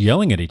all gonna, just like-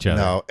 yelling at each other.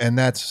 No, and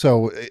that's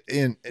so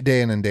in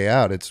and day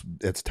out, it's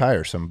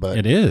tiresome, but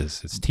It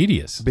is. It's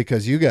tedious.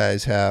 because you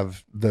guys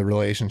have the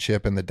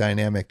relationship and the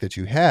dynamic that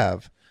you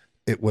have,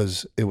 it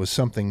was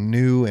something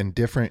new and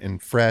different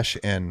and fresh,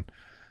 and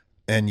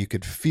you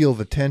could feel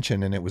the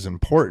tension, and it was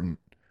important,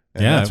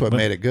 and Yeah, that's what but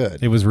made it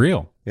good. It was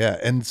real. Yeah,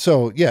 and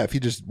so if you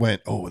just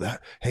went, oh,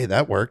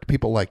 that worked,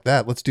 people like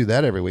that, let's do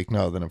that every week.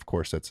 No, then of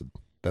course that's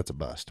a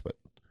bust, but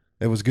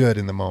it was good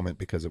in the moment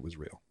because it was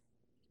real.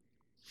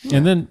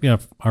 And then,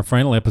 our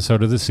final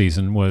episode of the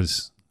season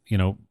was,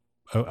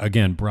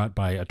 again, brought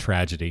by a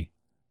tragedy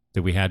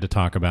that we had to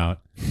talk about.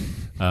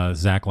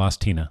 Zach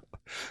lost Tina.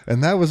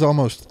 And that was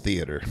almost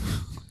theater.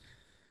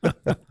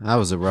 That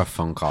was a rough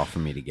phone call for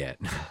me to get.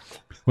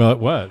 Well, it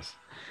was.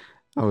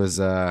 I was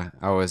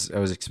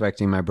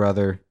expecting my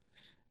brother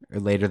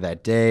later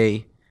that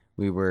day.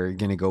 We were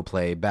gonna go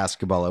play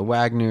basketball at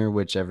Wagner,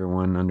 which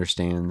everyone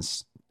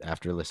understands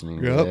after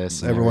listening to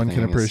this. and Everyone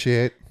can everything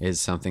appreciate. is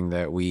something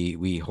that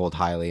we hold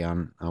highly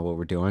on what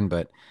we're doing.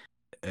 But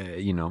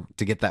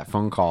to get that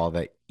phone call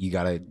that you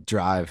got to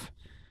drive,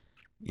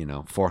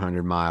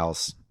 400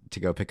 miles to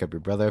go pick up your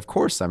brother. Of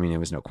course, I mean, it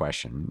was no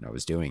question I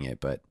was doing it,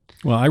 but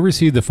Well, I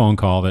received the phone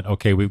call that,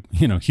 okay,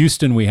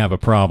 Houston, we have a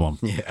problem.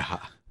 yeah,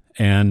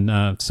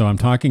 And so I'm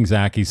talking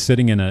Zach. He's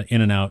sitting in a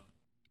In-N-Out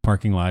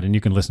parking lot, and you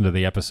can listen to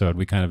the episode.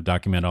 We kind of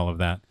document all of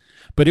that.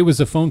 But it was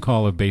a phone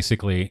call of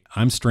basically,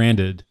 I'm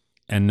stranded,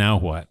 and now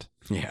what?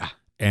 yeah,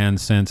 And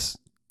since,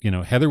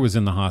 Heather was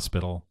in the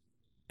hospital,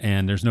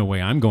 and there's no way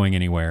I'm going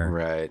anywhere.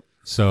 Right.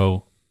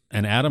 So,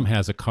 and Adam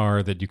has a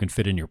car that you can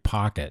fit in your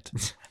pocket.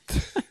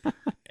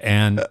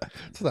 And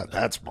It's not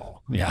that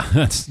small.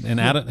 yeah,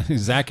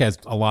 Zach has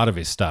a lot of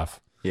his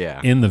stuff Yeah.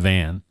 in the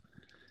van.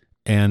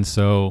 And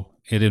so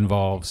it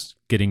involves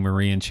getting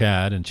Marie and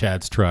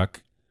Chad's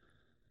truck,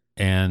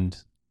 and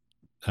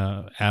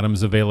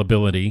Adam's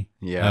availability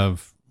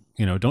of,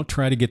 don't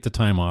try to get the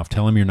time off.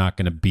 Tell him you're not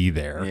going to be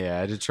there.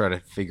 Yeah, I just try to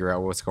figure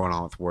out what's going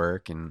on with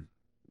work and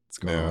what's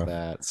going on with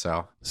that.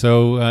 So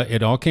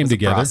it all came it's a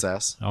together.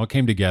 process. All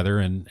came together,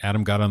 and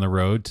Adam got on the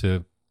road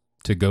to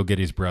go get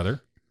his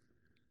brother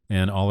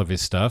and all of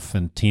his stuff.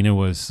 And Tina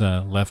was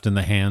left in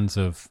the hands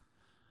of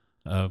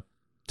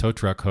tow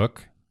truck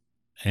Hook,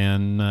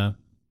 and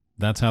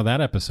that's how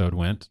that episode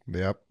went.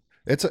 Yep.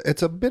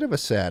 It's a bit of a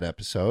sad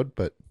episode,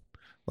 but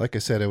like I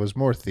said, it was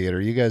more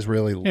theater. You guys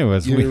really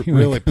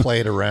really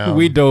played around.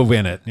 We dove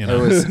in it. It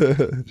was,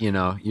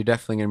 you're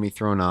definitely going to be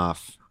thrown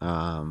off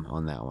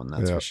on that one.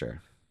 That's for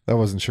sure. I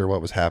wasn't sure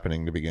what was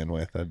happening to begin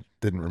with. I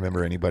didn't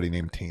remember anybody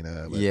named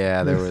Tina. But.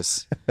 Yeah,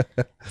 there's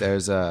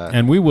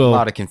and we will, a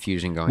lot of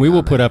confusion going on. We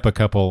will put up a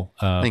couple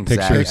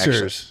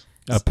pictures.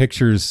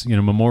 Pictures,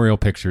 memorial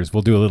pictures.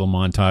 We'll do a little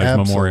montage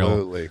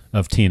memorial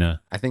of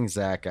Tina. I think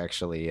Zach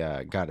actually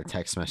got a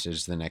text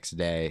message the next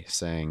day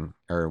saying,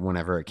 or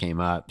whenever it came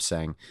up,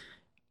 saying,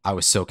 I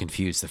was so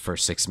confused the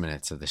first 6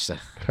 minutes of this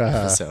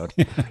episode.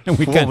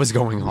 What was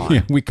going on?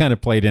 Yeah, we kind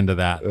of played into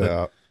that.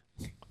 Yeah.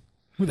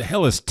 Who the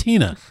hell is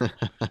Tina?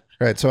 All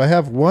right, so I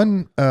have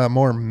one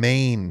more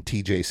main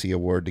TJC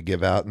award to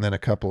give out, and then a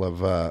couple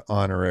of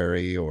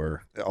honorary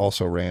or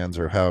also rans,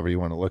 or however you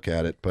want to look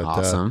at it. But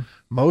awesome.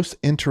 Most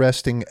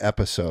interesting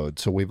episode.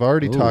 So we've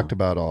already talked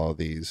about all of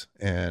these,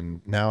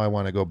 and now I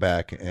want to go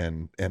back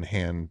and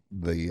hand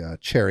the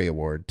Cherry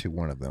Award to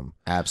one of them.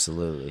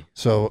 Absolutely.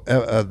 So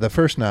the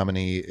first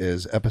nominee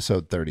is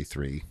episode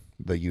 33,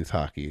 the youth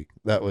hockey.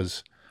 I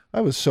was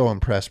so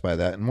impressed by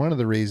that, and one of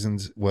the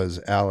reasons was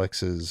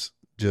Alex's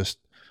just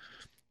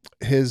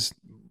his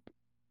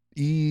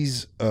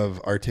ease of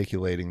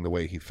articulating the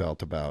way he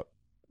felt about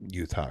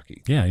youth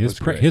hockey. Yeah,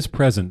 his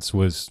presence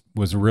was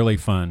really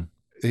fun.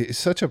 He's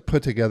such a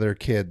put together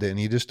kid, and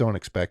you just don't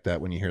expect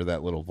that when you hear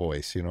that little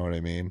voice. You know what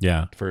I mean?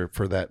 Yeah.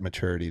 For that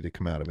maturity to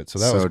come out of it. So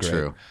that was great.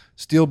 True.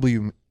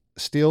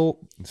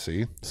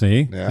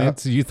 See? Yeah.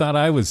 You thought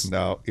I was.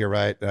 No, you're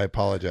right. I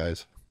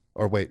apologize.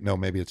 Or wait, no,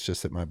 maybe it's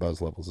just that my buzz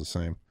level's the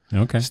same.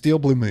 Okay. Steel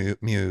Blue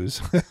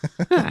Muse.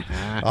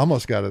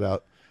 Almost got it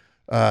out.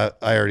 I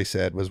already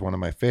said was one of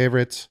my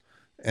favorites.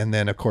 And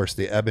then, of course,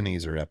 the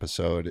Ebenezer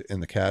episode in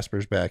the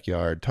Casper's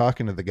backyard,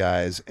 talking to the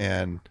guys.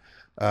 And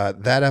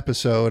that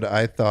episode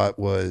I thought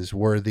was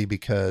worthy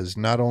because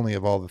not only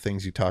of all the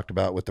things you talked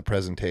about with the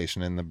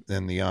presentation and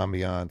the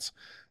ambiance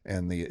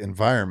and the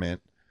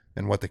environment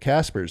and what the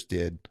Caspers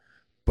did,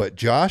 but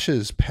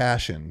Josh's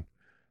passion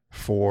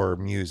for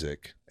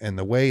music and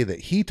the way that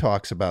he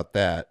talks about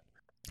that,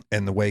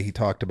 and the way he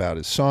talked about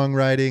his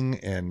songwriting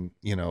and,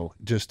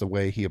 just the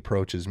way he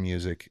approaches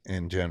music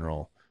in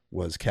general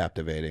was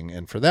captivating.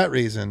 And for that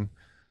reason,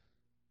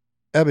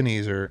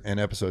 Ebenezer and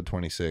episode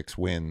 26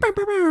 win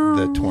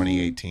the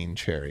 2018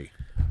 Cherry.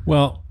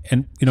 Well,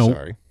 and,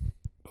 sorry.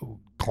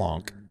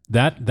 Clonk.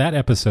 That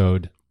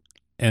episode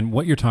and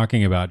what you're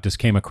talking about just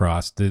came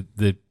across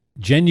the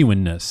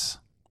genuineness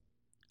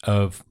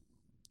of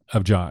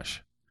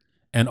Josh,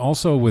 and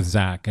also with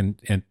Zach,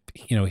 and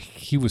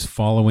he was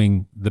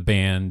following the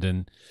band,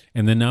 and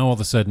then now all of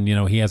a sudden,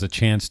 he has a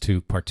chance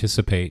to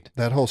participate.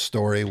 That whole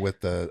story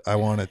with I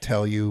want to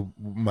tell you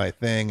my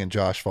thing, and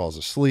Josh falls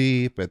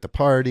asleep at the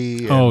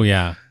party.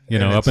 And,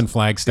 up in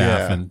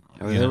Flagstaff, and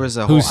there was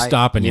a who's whole,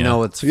 stopping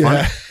you? It's fun.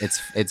 Yeah.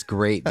 It's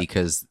great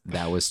because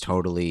that was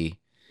totally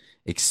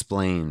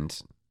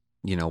explained,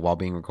 while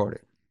being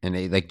recorded.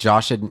 And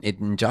Josh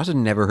had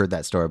never heard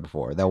that story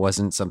before. That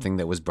wasn't something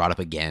that was brought up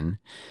again.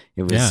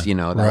 It was,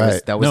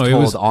 that was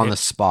told on the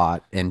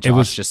spot, and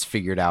Josh just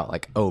figured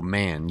out oh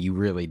man, you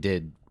really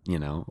did,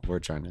 we're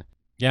trying to.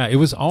 Yeah, it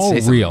was all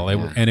real,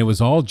 and it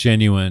was all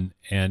genuine,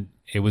 and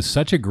it was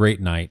such a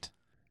great night,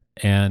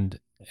 and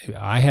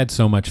I had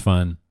so much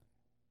fun,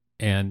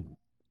 and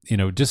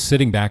just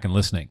sitting back and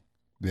listening,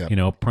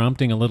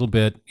 prompting a little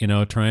bit,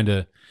 trying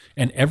to,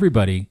 and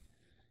everybody,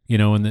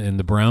 in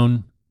the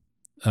Brown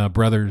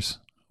brothers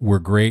were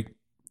great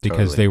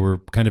because they were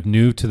kind of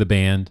new to the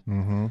band,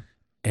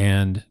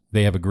 and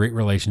they have a great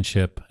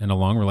relationship and a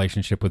long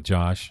relationship with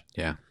Josh.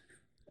 Yeah.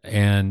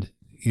 And,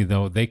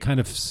 they kind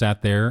of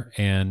sat there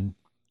and,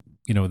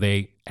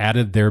 they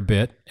added their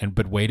bit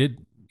but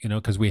waited,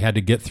 because we had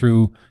to get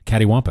through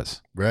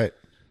Cattywampus. Right.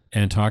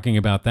 And talking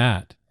about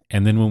that.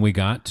 And then when we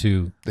got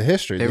to the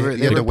history, they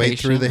had to wait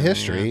through the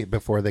history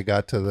before they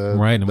got to the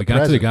right. And we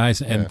got to the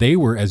guys, and yeah. they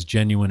were as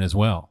genuine as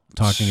well,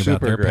 talking Super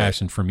about their great.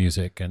 passion for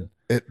music, and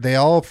they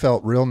all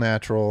felt real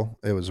natural.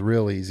 It was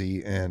real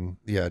easy, and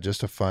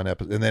just a fun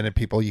episode. And then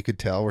people you could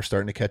tell were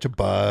starting to catch a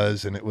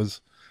buzz, and it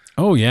was.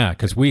 Oh yeah,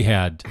 because we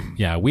had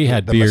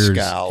the beers,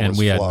 mezcal and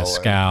we had flowing.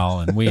 mezcal,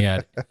 and we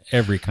had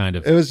every kind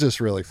of. It was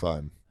just really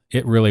fun.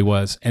 It really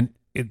was, and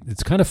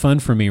it's kind of fun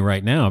for me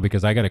right now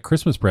because I got a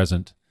Christmas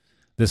present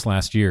this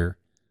last year,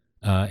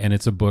 and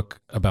it's a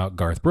book about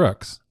Garth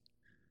Brooks,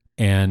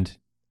 and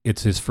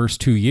it's his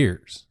first 2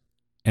 years,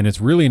 and it's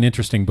really an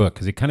interesting book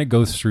because it kind of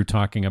goes through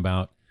talking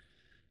about.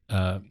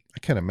 I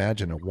can't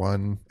imagine a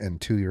 1 and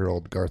 2 year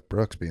old Garth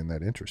Brooks being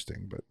that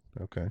interesting, but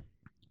okay.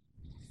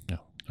 No,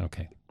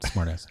 okay,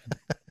 smart ass.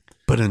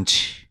 But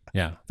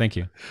Yeah, thank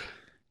you.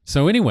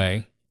 So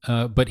anyway,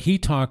 but he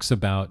talks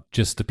about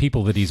just the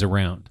people that he's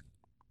around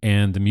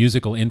and the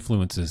musical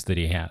influences that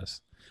he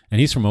has. And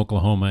he's from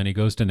Oklahoma, and he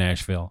goes to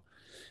Nashville,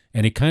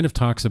 and he kind of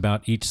talks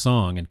about each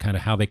song and kind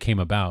of how they came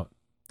about.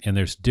 And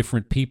there's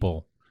different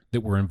people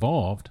that were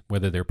involved,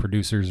 whether they're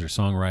producers or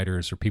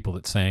songwriters or people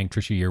that sang,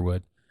 Trisha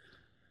Yearwood,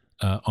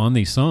 on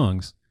these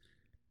songs,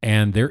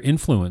 and their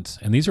influence.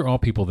 And these are all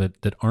people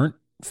that aren't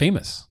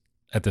famous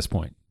at this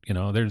point. You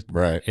know, there's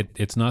Right.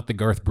 It's not the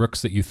Garth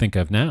Brooks that you think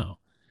of now.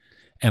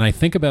 And I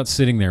think about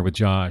sitting there with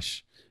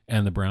Josh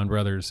and the Brown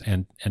brothers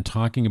and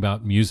talking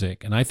about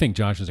music. And I think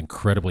Josh is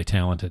incredibly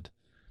talented.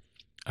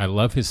 I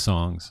love his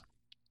songs.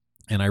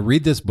 And I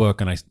read this book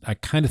and I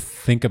kind of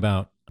think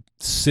about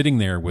sitting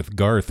there with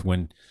Garth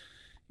when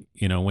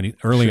he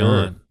early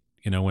Sure.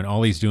 on, when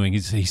all he's doing,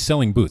 he's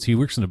selling boots. He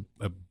works in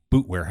a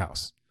boot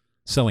warehouse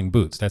selling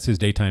boots. That's his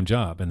daytime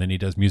job. And then he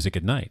does music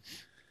at night.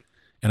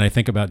 And I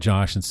think about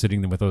Josh and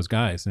sitting there with those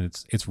guys. And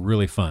it's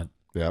really fun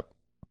Yep.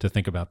 to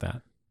think about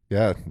that.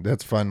 Yeah,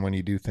 that's fun when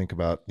you do think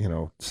about,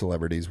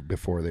 celebrities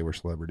before they were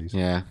celebrities.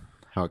 yeah,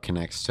 how it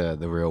connects to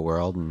the real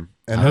world and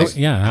And how, how-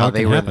 they, how it they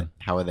can were happen.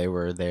 how they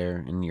were there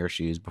in your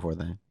shoes before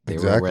they were where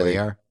Exactly. they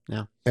are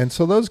now. And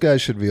so those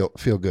guys should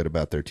feel good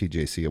about their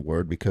TJC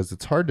award because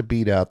it's hard to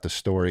beat out the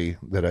story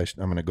that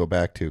I'm going to go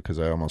back to because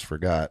I almost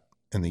forgot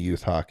in the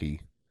youth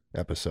hockey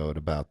episode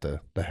about the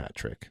hat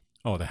trick.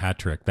 Oh, the hat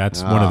trick.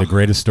 That's one of the Ah.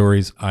 greatest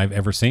stories I've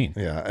ever seen.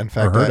 Yeah. In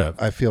fact, heard of.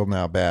 I feel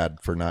now bad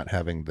for not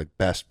having the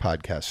best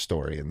podcast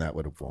story, and that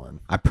would have won.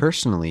 I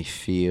personally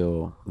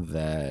feel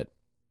that.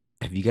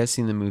 Have you guys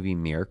seen the movie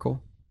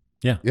Miracle?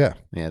 Yeah. Yeah,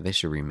 they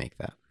should remake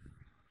that,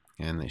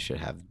 and they should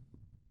have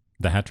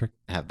The hat trick.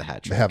 the hat They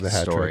trick have the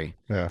hat story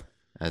trick. Yeah.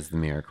 as the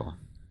miracle.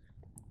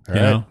 All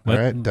right. All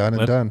right. Done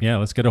and done. Yeah,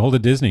 let's get a hold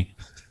of Disney.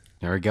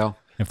 There we go.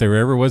 If there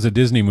ever was a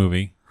Disney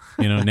movie,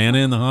 Nana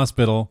in the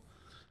hospital,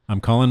 I'm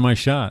calling my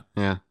shot.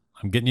 Yeah.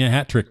 I'm getting you a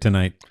hat trick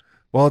tonight.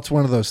 Well, it's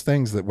one of those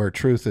things that where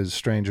truth is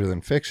stranger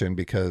than fiction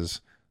because,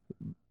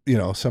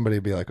 somebody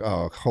would be like,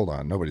 oh, hold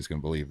on. Nobody's going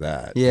to believe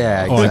that.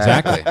 Yeah. Oh,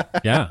 Exactly.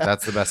 exactly. Yeah.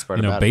 That's the best part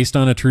about Based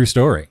on a true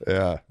story.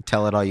 Yeah. it.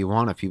 Tell it all you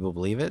want. If people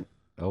believe it,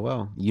 oh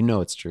well.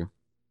 It's true.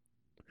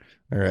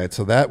 All right.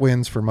 So that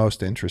wins for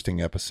most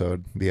interesting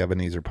episode, the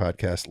Ebenezer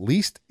podcast.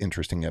 Least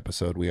interesting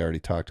episode, we already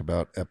talked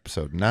about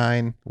episode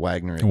 9,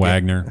 Wagner. and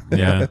Wagner.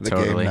 Yeah. the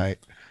Totally. game night.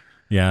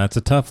 Yeah. It's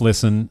a tough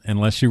listen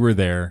unless you were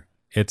there.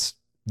 It's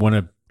one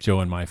of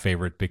Joe and my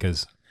favorite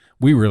because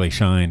we really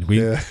shined.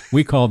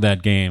 We called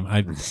that game.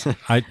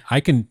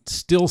 I can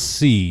still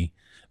see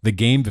the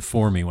game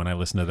before me when I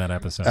listen to that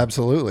episode.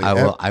 Absolutely.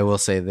 I will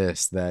say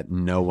this, that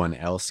no one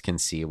else can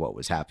see what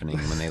was happening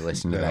when they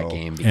listened to that No.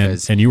 game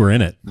because And you were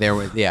in it. there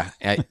was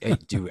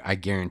I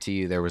guarantee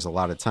you there was a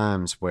lot of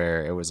times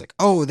where it was like,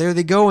 oh, there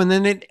they go, and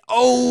then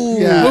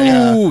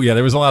Yeah. Ooh, yeah,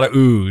 there was a lot of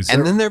oohs.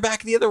 and then they're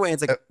back the other way.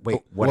 It's like,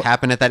 wait, what well-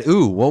 happened at that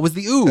ooh? What was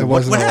the ooh? It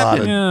What wasn't a lot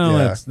happened? of- Yeah, Yeah.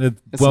 that's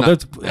It's well, not-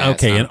 that's yeah,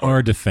 it's okay. not In important.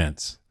 our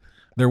defense,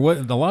 there was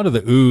a lot of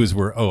the oohs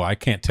were. Oh, I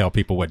can't tell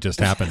people what just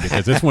happened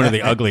because it's one of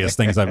the ugliest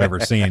things I've ever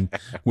seen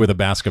with a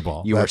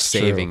basketball. You were That's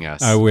saving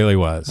us. I really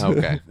was.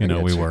 Okay, I we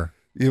get you. were.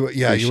 you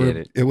Appreciate would.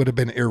 it. It would have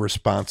been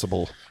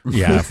irresponsible.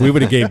 Yeah, if we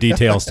would have gave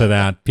details to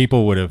that,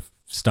 people would have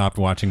stopped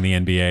watching the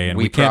NBA, and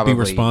We we can't be probably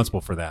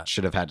responsible for that.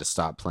 Should have had to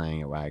stop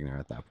playing at Wagner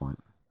at that point.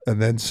 And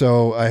then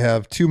so I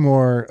have 2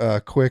 more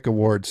quick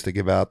awards to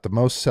give out. The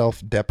most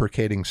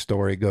self-deprecating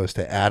story goes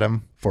to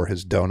Adam for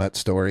his donut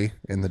story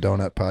in the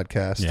Donut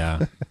podcast.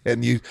 Yeah,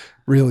 And you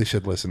really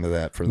should listen to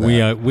that for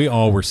that. we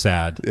all were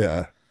sad.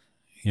 Yeah.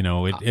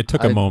 It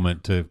took a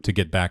moment to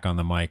get back on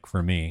the mic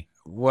for me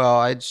Well,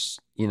 I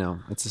just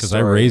it's a because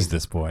story. I raised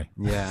this boy.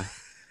 Yeah.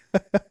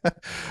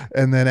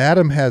 And then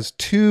Adam has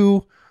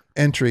 2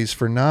 entries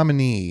for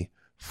nominee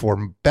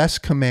for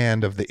best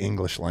command of the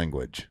English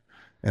language.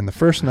 And the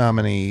first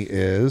nominee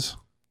is,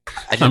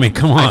 I mean,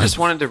 come I on. just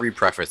wanted to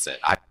repreface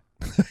it.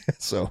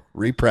 so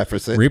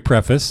repreface it.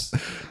 Repreface.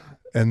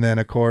 And then,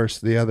 of course,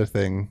 the other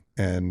thing,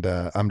 and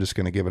I'm just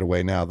going to give it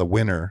away now. The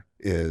winner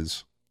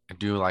is, I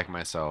do like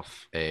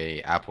myself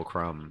a apple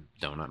crumb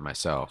donut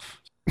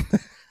myself.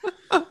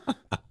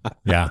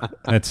 Yeah,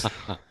 it's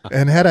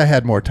and had I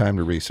had more time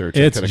to research,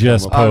 I It's could have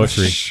just come up with-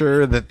 poetry. I'm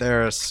sure that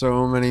there are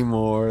so many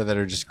more that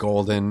are just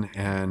golden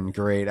and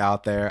great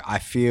out there. I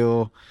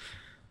feel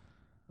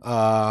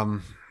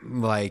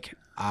like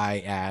I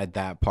add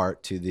that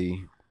part to the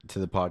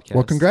podcast.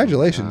 Well,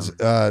 congratulations.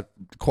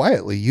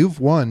 Quietly, you've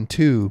won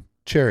 2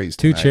 cherries.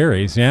 two tonight.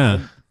 cherries. Yeah,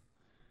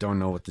 don't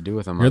know what to do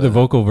with them. You're the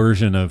vocal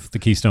version of the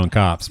Keystone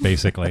Cops,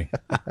 basically.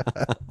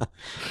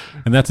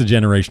 And that's a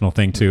generational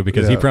thing, too,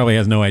 because he probably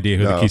has no idea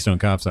who the Keystone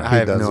Cops are. I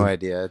have no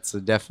idea. It's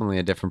definitely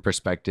a different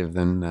perspective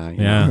than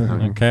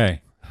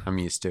Okay. I'm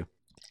used to.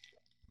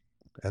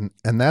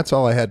 And that's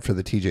all I had for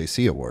the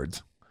TJC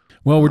Awards.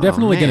 Well, we're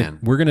definitely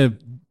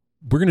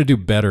gonna do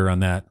better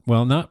on that.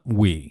 Well, not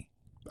we.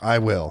 I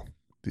will.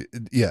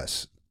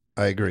 Yes,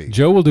 I agree.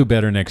 Joe will do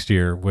better next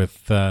year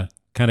with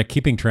kind of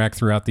keeping track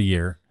throughout the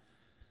year.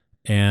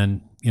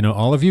 And,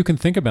 all of you can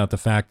think about the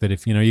fact that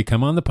if, you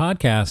come on the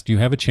podcast, you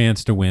have a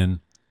chance to win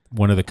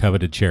one of the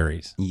coveted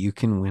cherries. You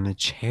can win a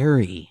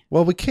cherry.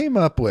 Well, we came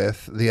up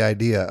with the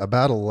idea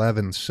about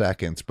 11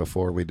 seconds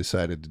before we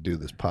decided to do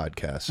this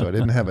podcast, so I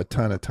didn't have a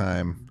ton of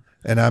time.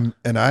 And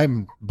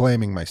I'm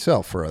blaming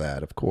myself for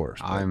that, of course.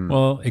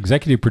 Well,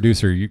 executive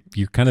producer,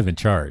 you're kind of in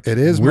charge. It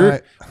is.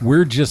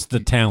 We're just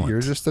the talent.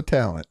 You're just the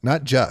talent.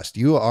 Not just.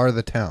 You are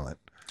the talent.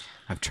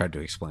 I've tried to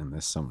explain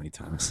this so many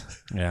times.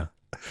 Yeah.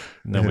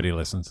 Nobody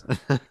listens.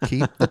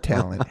 Keep the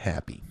talent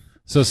happy.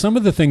 So some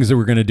of the things that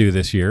we're going to do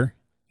this year,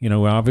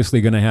 we're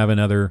obviously going to have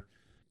another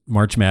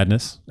March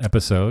Madness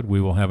episode. We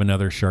will have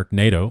another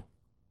Sharknado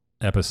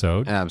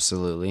episode.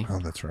 Absolutely. Oh,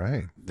 that's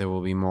right. There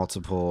will be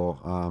multiple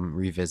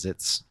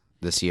revisits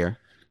this year.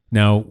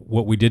 Now,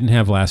 what we didn't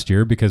have last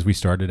year, because we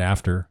started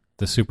after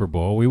the Super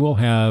Bowl, we will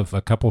have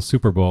a couple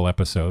Super Bowl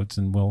episodes,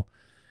 and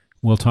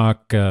we'll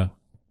talk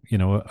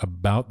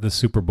about the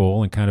Super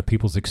Bowl and kind of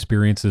people's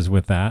experiences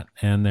with that.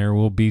 And there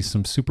will be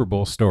some Super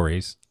Bowl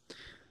stories.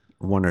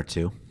 One or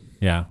two.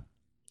 Yeah.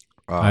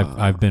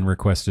 I've been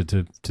requested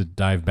to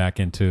dive back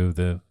into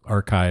the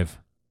archive,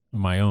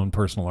 my own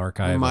personal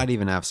archive. We might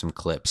even have some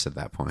clips at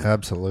that point.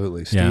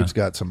 Absolutely. Steve's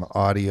got some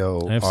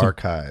audio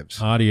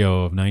archives.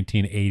 Audio of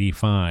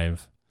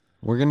 1985.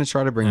 We're going to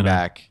try to bring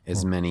back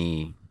as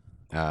many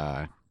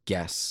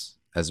guests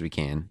as we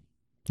can.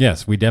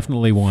 Yes, we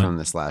definitely want. From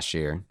this last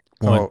year.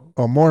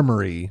 More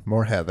Marie,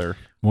 more Heather.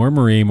 More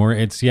Marie, more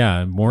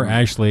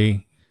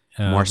Ashley.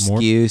 More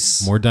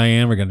Skews. More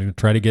Diane. We're going to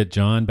try to get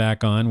John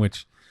back on,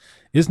 which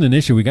isn't an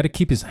issue. We got to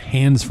keep his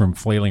hands from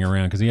flailing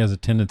around because he has a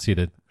tendency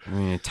to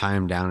tie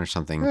him down or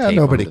something. Yeah,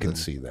 nobody can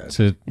see that.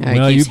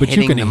 But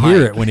you can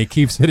hear it when he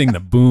keeps hitting the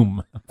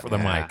boom for the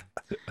mic.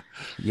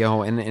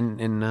 Yo,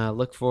 and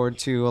look forward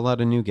to a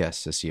lot of new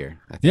guests this year.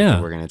 I think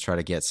that we're going to try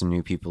to get some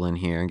new people in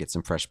here and get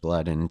some fresh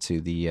blood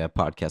into the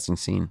podcasting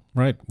scene.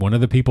 Right. One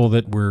of the people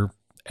that we're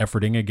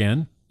efforting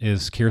again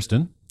is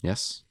Kirsten.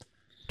 Yes.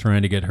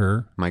 Trying to get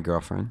her. My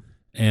girlfriend.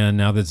 And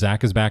now that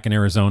Zach is back in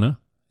Arizona,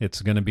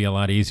 it's going to be a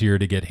lot easier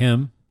to get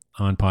him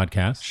on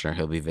podcasts. Sure,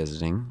 he'll be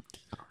visiting.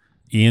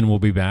 Ian will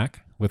be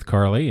back with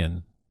Carly,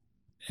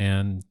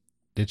 and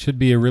it should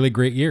be a really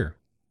great year.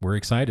 We're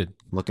excited.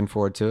 Looking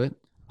forward to it.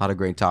 A lot of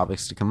great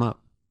topics to come up.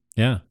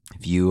 Yeah.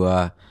 If you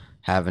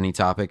have any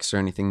topics or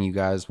anything you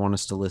guys want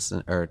us to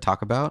listen or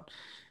talk about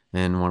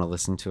and want to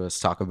listen to us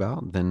talk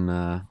about,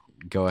 then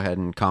go ahead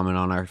and comment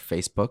on our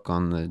Facebook.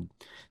 On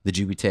the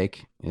Jubie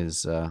Take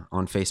is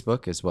on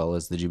Facebook, as well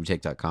as the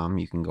jubietake.com.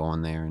 You can go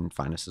on there and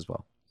find us as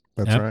well.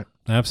 That's right.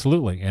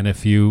 Absolutely. And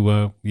if you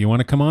want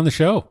to come on the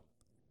show,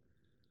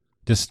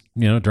 just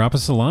drop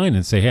us a line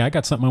and say, hey, I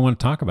got something I want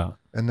to talk about.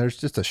 And there's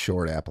just a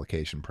short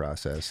application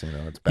process.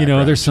 It's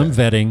there's some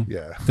vetting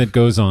that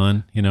goes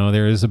on.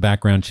 There is a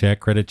background check,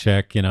 credit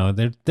check.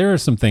 There are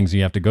some things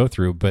you have to go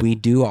through. But we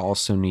do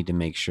also need to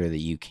make sure that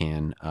you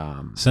can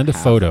send a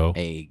photo,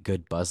 a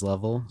good buzz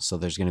level. So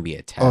there's going to be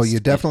a test. Oh, you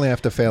definitely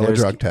have to fail a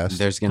drug test.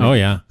 There's going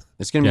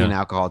to be an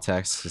alcohol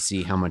test to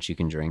see how much you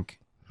can drink.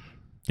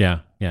 Yeah,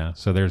 yeah.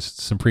 So there's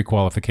some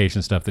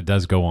pre-qualification stuff that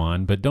does go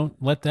on, but don't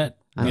let that.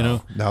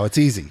 No, it's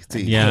easy. It's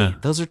easy. Yeah, hey,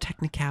 those are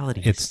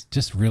technicalities. It's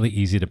just really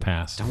easy to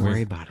pass. Don't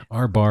worry about it.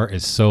 Our bar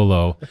is so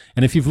low,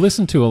 and if you've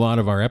listened to a lot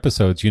of our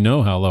episodes, you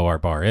know how low our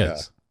bar is.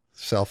 Yeah,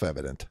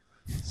 self-evident.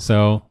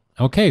 So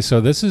okay, so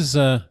this is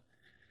us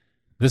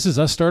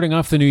starting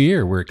off the new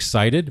year. We're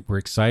excited.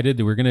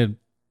 We're gonna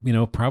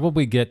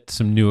probably get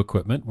some new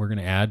equipment. We're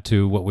gonna add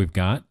to what we've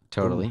got.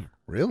 Totally.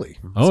 Really?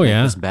 Oh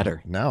yeah, it's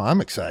better. Now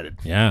I'm excited.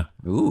 Yeah.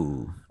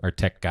 Ooh, our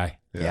tech guy.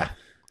 Yeah.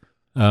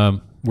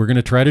 We're going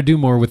to try to do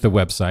more with the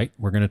website.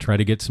 We're going to try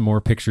to get some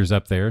more pictures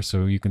up there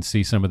so you can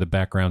see some of the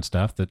background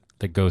stuff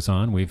that goes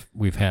on.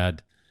 We've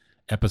had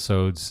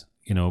episodes,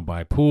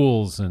 by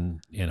pools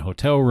and in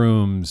hotel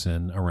rooms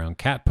and around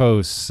cat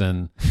posts,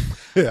 and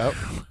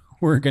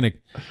we're going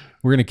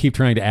to keep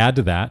trying to add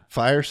to that.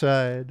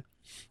 Fireside.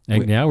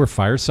 And we're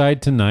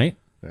fireside tonight.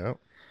 Yep.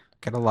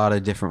 Got a lot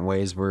of different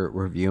ways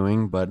we're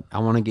viewing, but I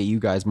want to get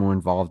you guys more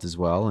involved as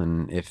well.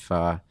 And if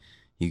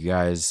you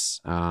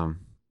guys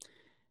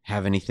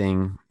have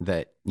anything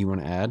that you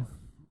want to add,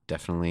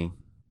 definitely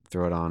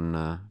throw it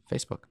on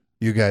Facebook.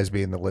 You guys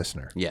being the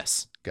listener.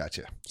 Yes.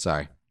 Gotcha.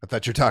 Sorry. I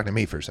thought you were talking to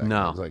me for a second.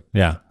 No. I was like,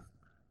 yeah.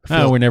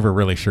 We're never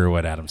really sure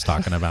what Adam's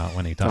talking about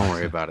when he talks. Don't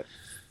worry about it.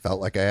 Felt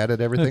like I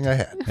added everything I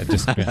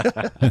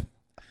had.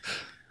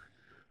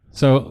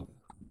 So,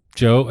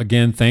 Joe,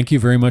 again, thank you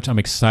very much. I'm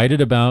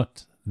excited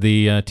about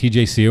the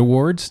TJC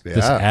Awards. Yeah.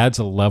 This adds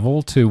a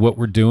level to what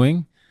we're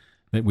doing.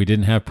 that we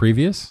didn't have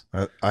previous?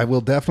 I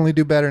will definitely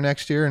do better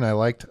next year, and I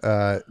liked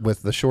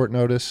with the short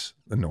notice,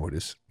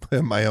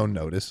 my own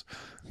notice.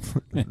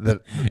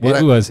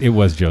 It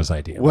was Joe's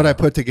idea. What I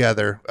put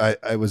together,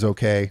 I was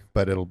okay,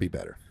 but it'll be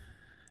better.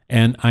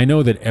 And I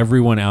know that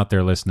everyone out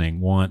there listening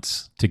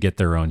wants to get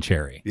their own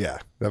cherry. Yeah,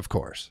 of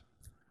course.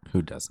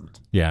 Who doesn't?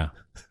 Yeah.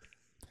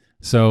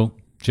 So,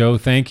 Joe,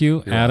 thank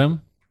you.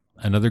 Adam,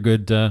 another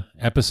good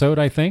episode,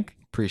 I think.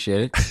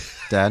 Appreciate it.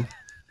 Dad?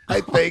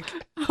 I think.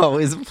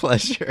 Always a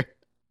pleasure.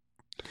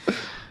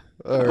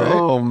 All right.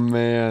 Oh,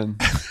 man.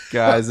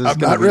 Guys, I'm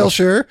not real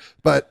sure,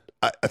 but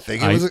I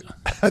think it was.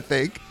 I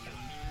think.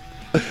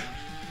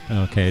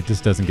 Okay, it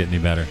just doesn't get any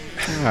better.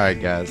 All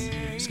right, guys.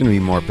 There's going to be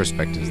more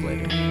perspectives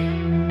later.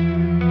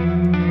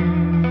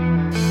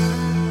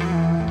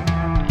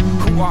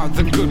 Who are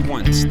the good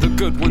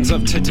ones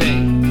of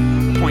today?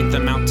 Point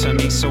them out to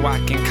me so I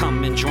can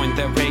come and join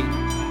their raid.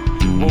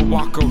 We'll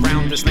walk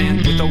around this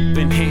land with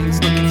open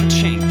hands, looking for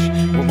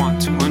change. We'll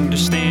want to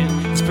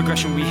understand it's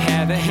progression we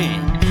have at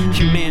hand.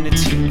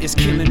 Humanity is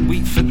killing,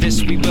 we for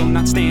this we will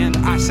not stand.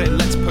 I say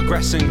let's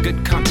progress in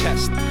good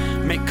contest.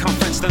 Make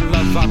conference, then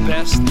love our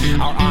best.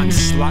 Our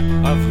onslaught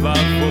of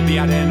love will be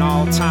at an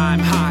all-time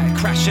high,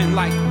 crashing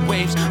like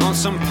waves on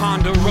some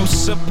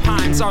ponderosa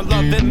pines. Our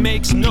love that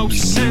makes no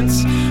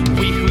sense.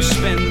 We who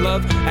spend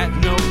love at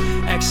no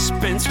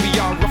expense. We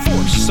are a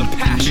force of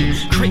passion,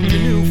 creating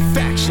a new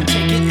faction,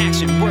 taking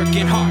action,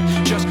 working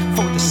hard just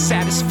for the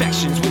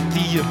satisfactions, with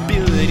the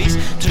abilities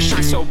to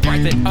shine so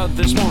bright that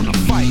others wanna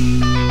fight.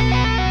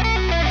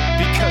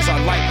 Because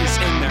our light is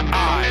in their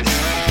eyes.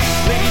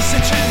 Ladies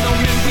and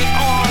gentlemen, we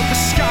are the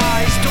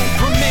skies. Don't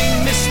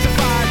remain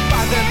mystified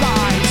by their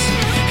lies.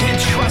 And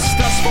trust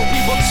us, for we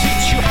will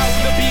teach you how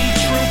to be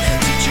true.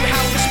 Teach you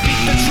how to speak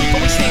the truth.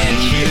 Always stand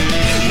here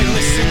and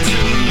listen to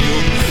you.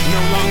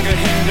 No longer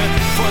hindered,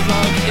 for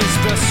love is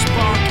the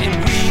spark, and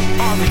we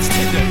are its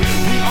tinder.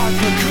 We are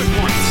the good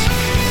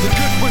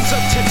ones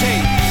of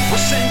today. We're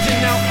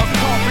sending out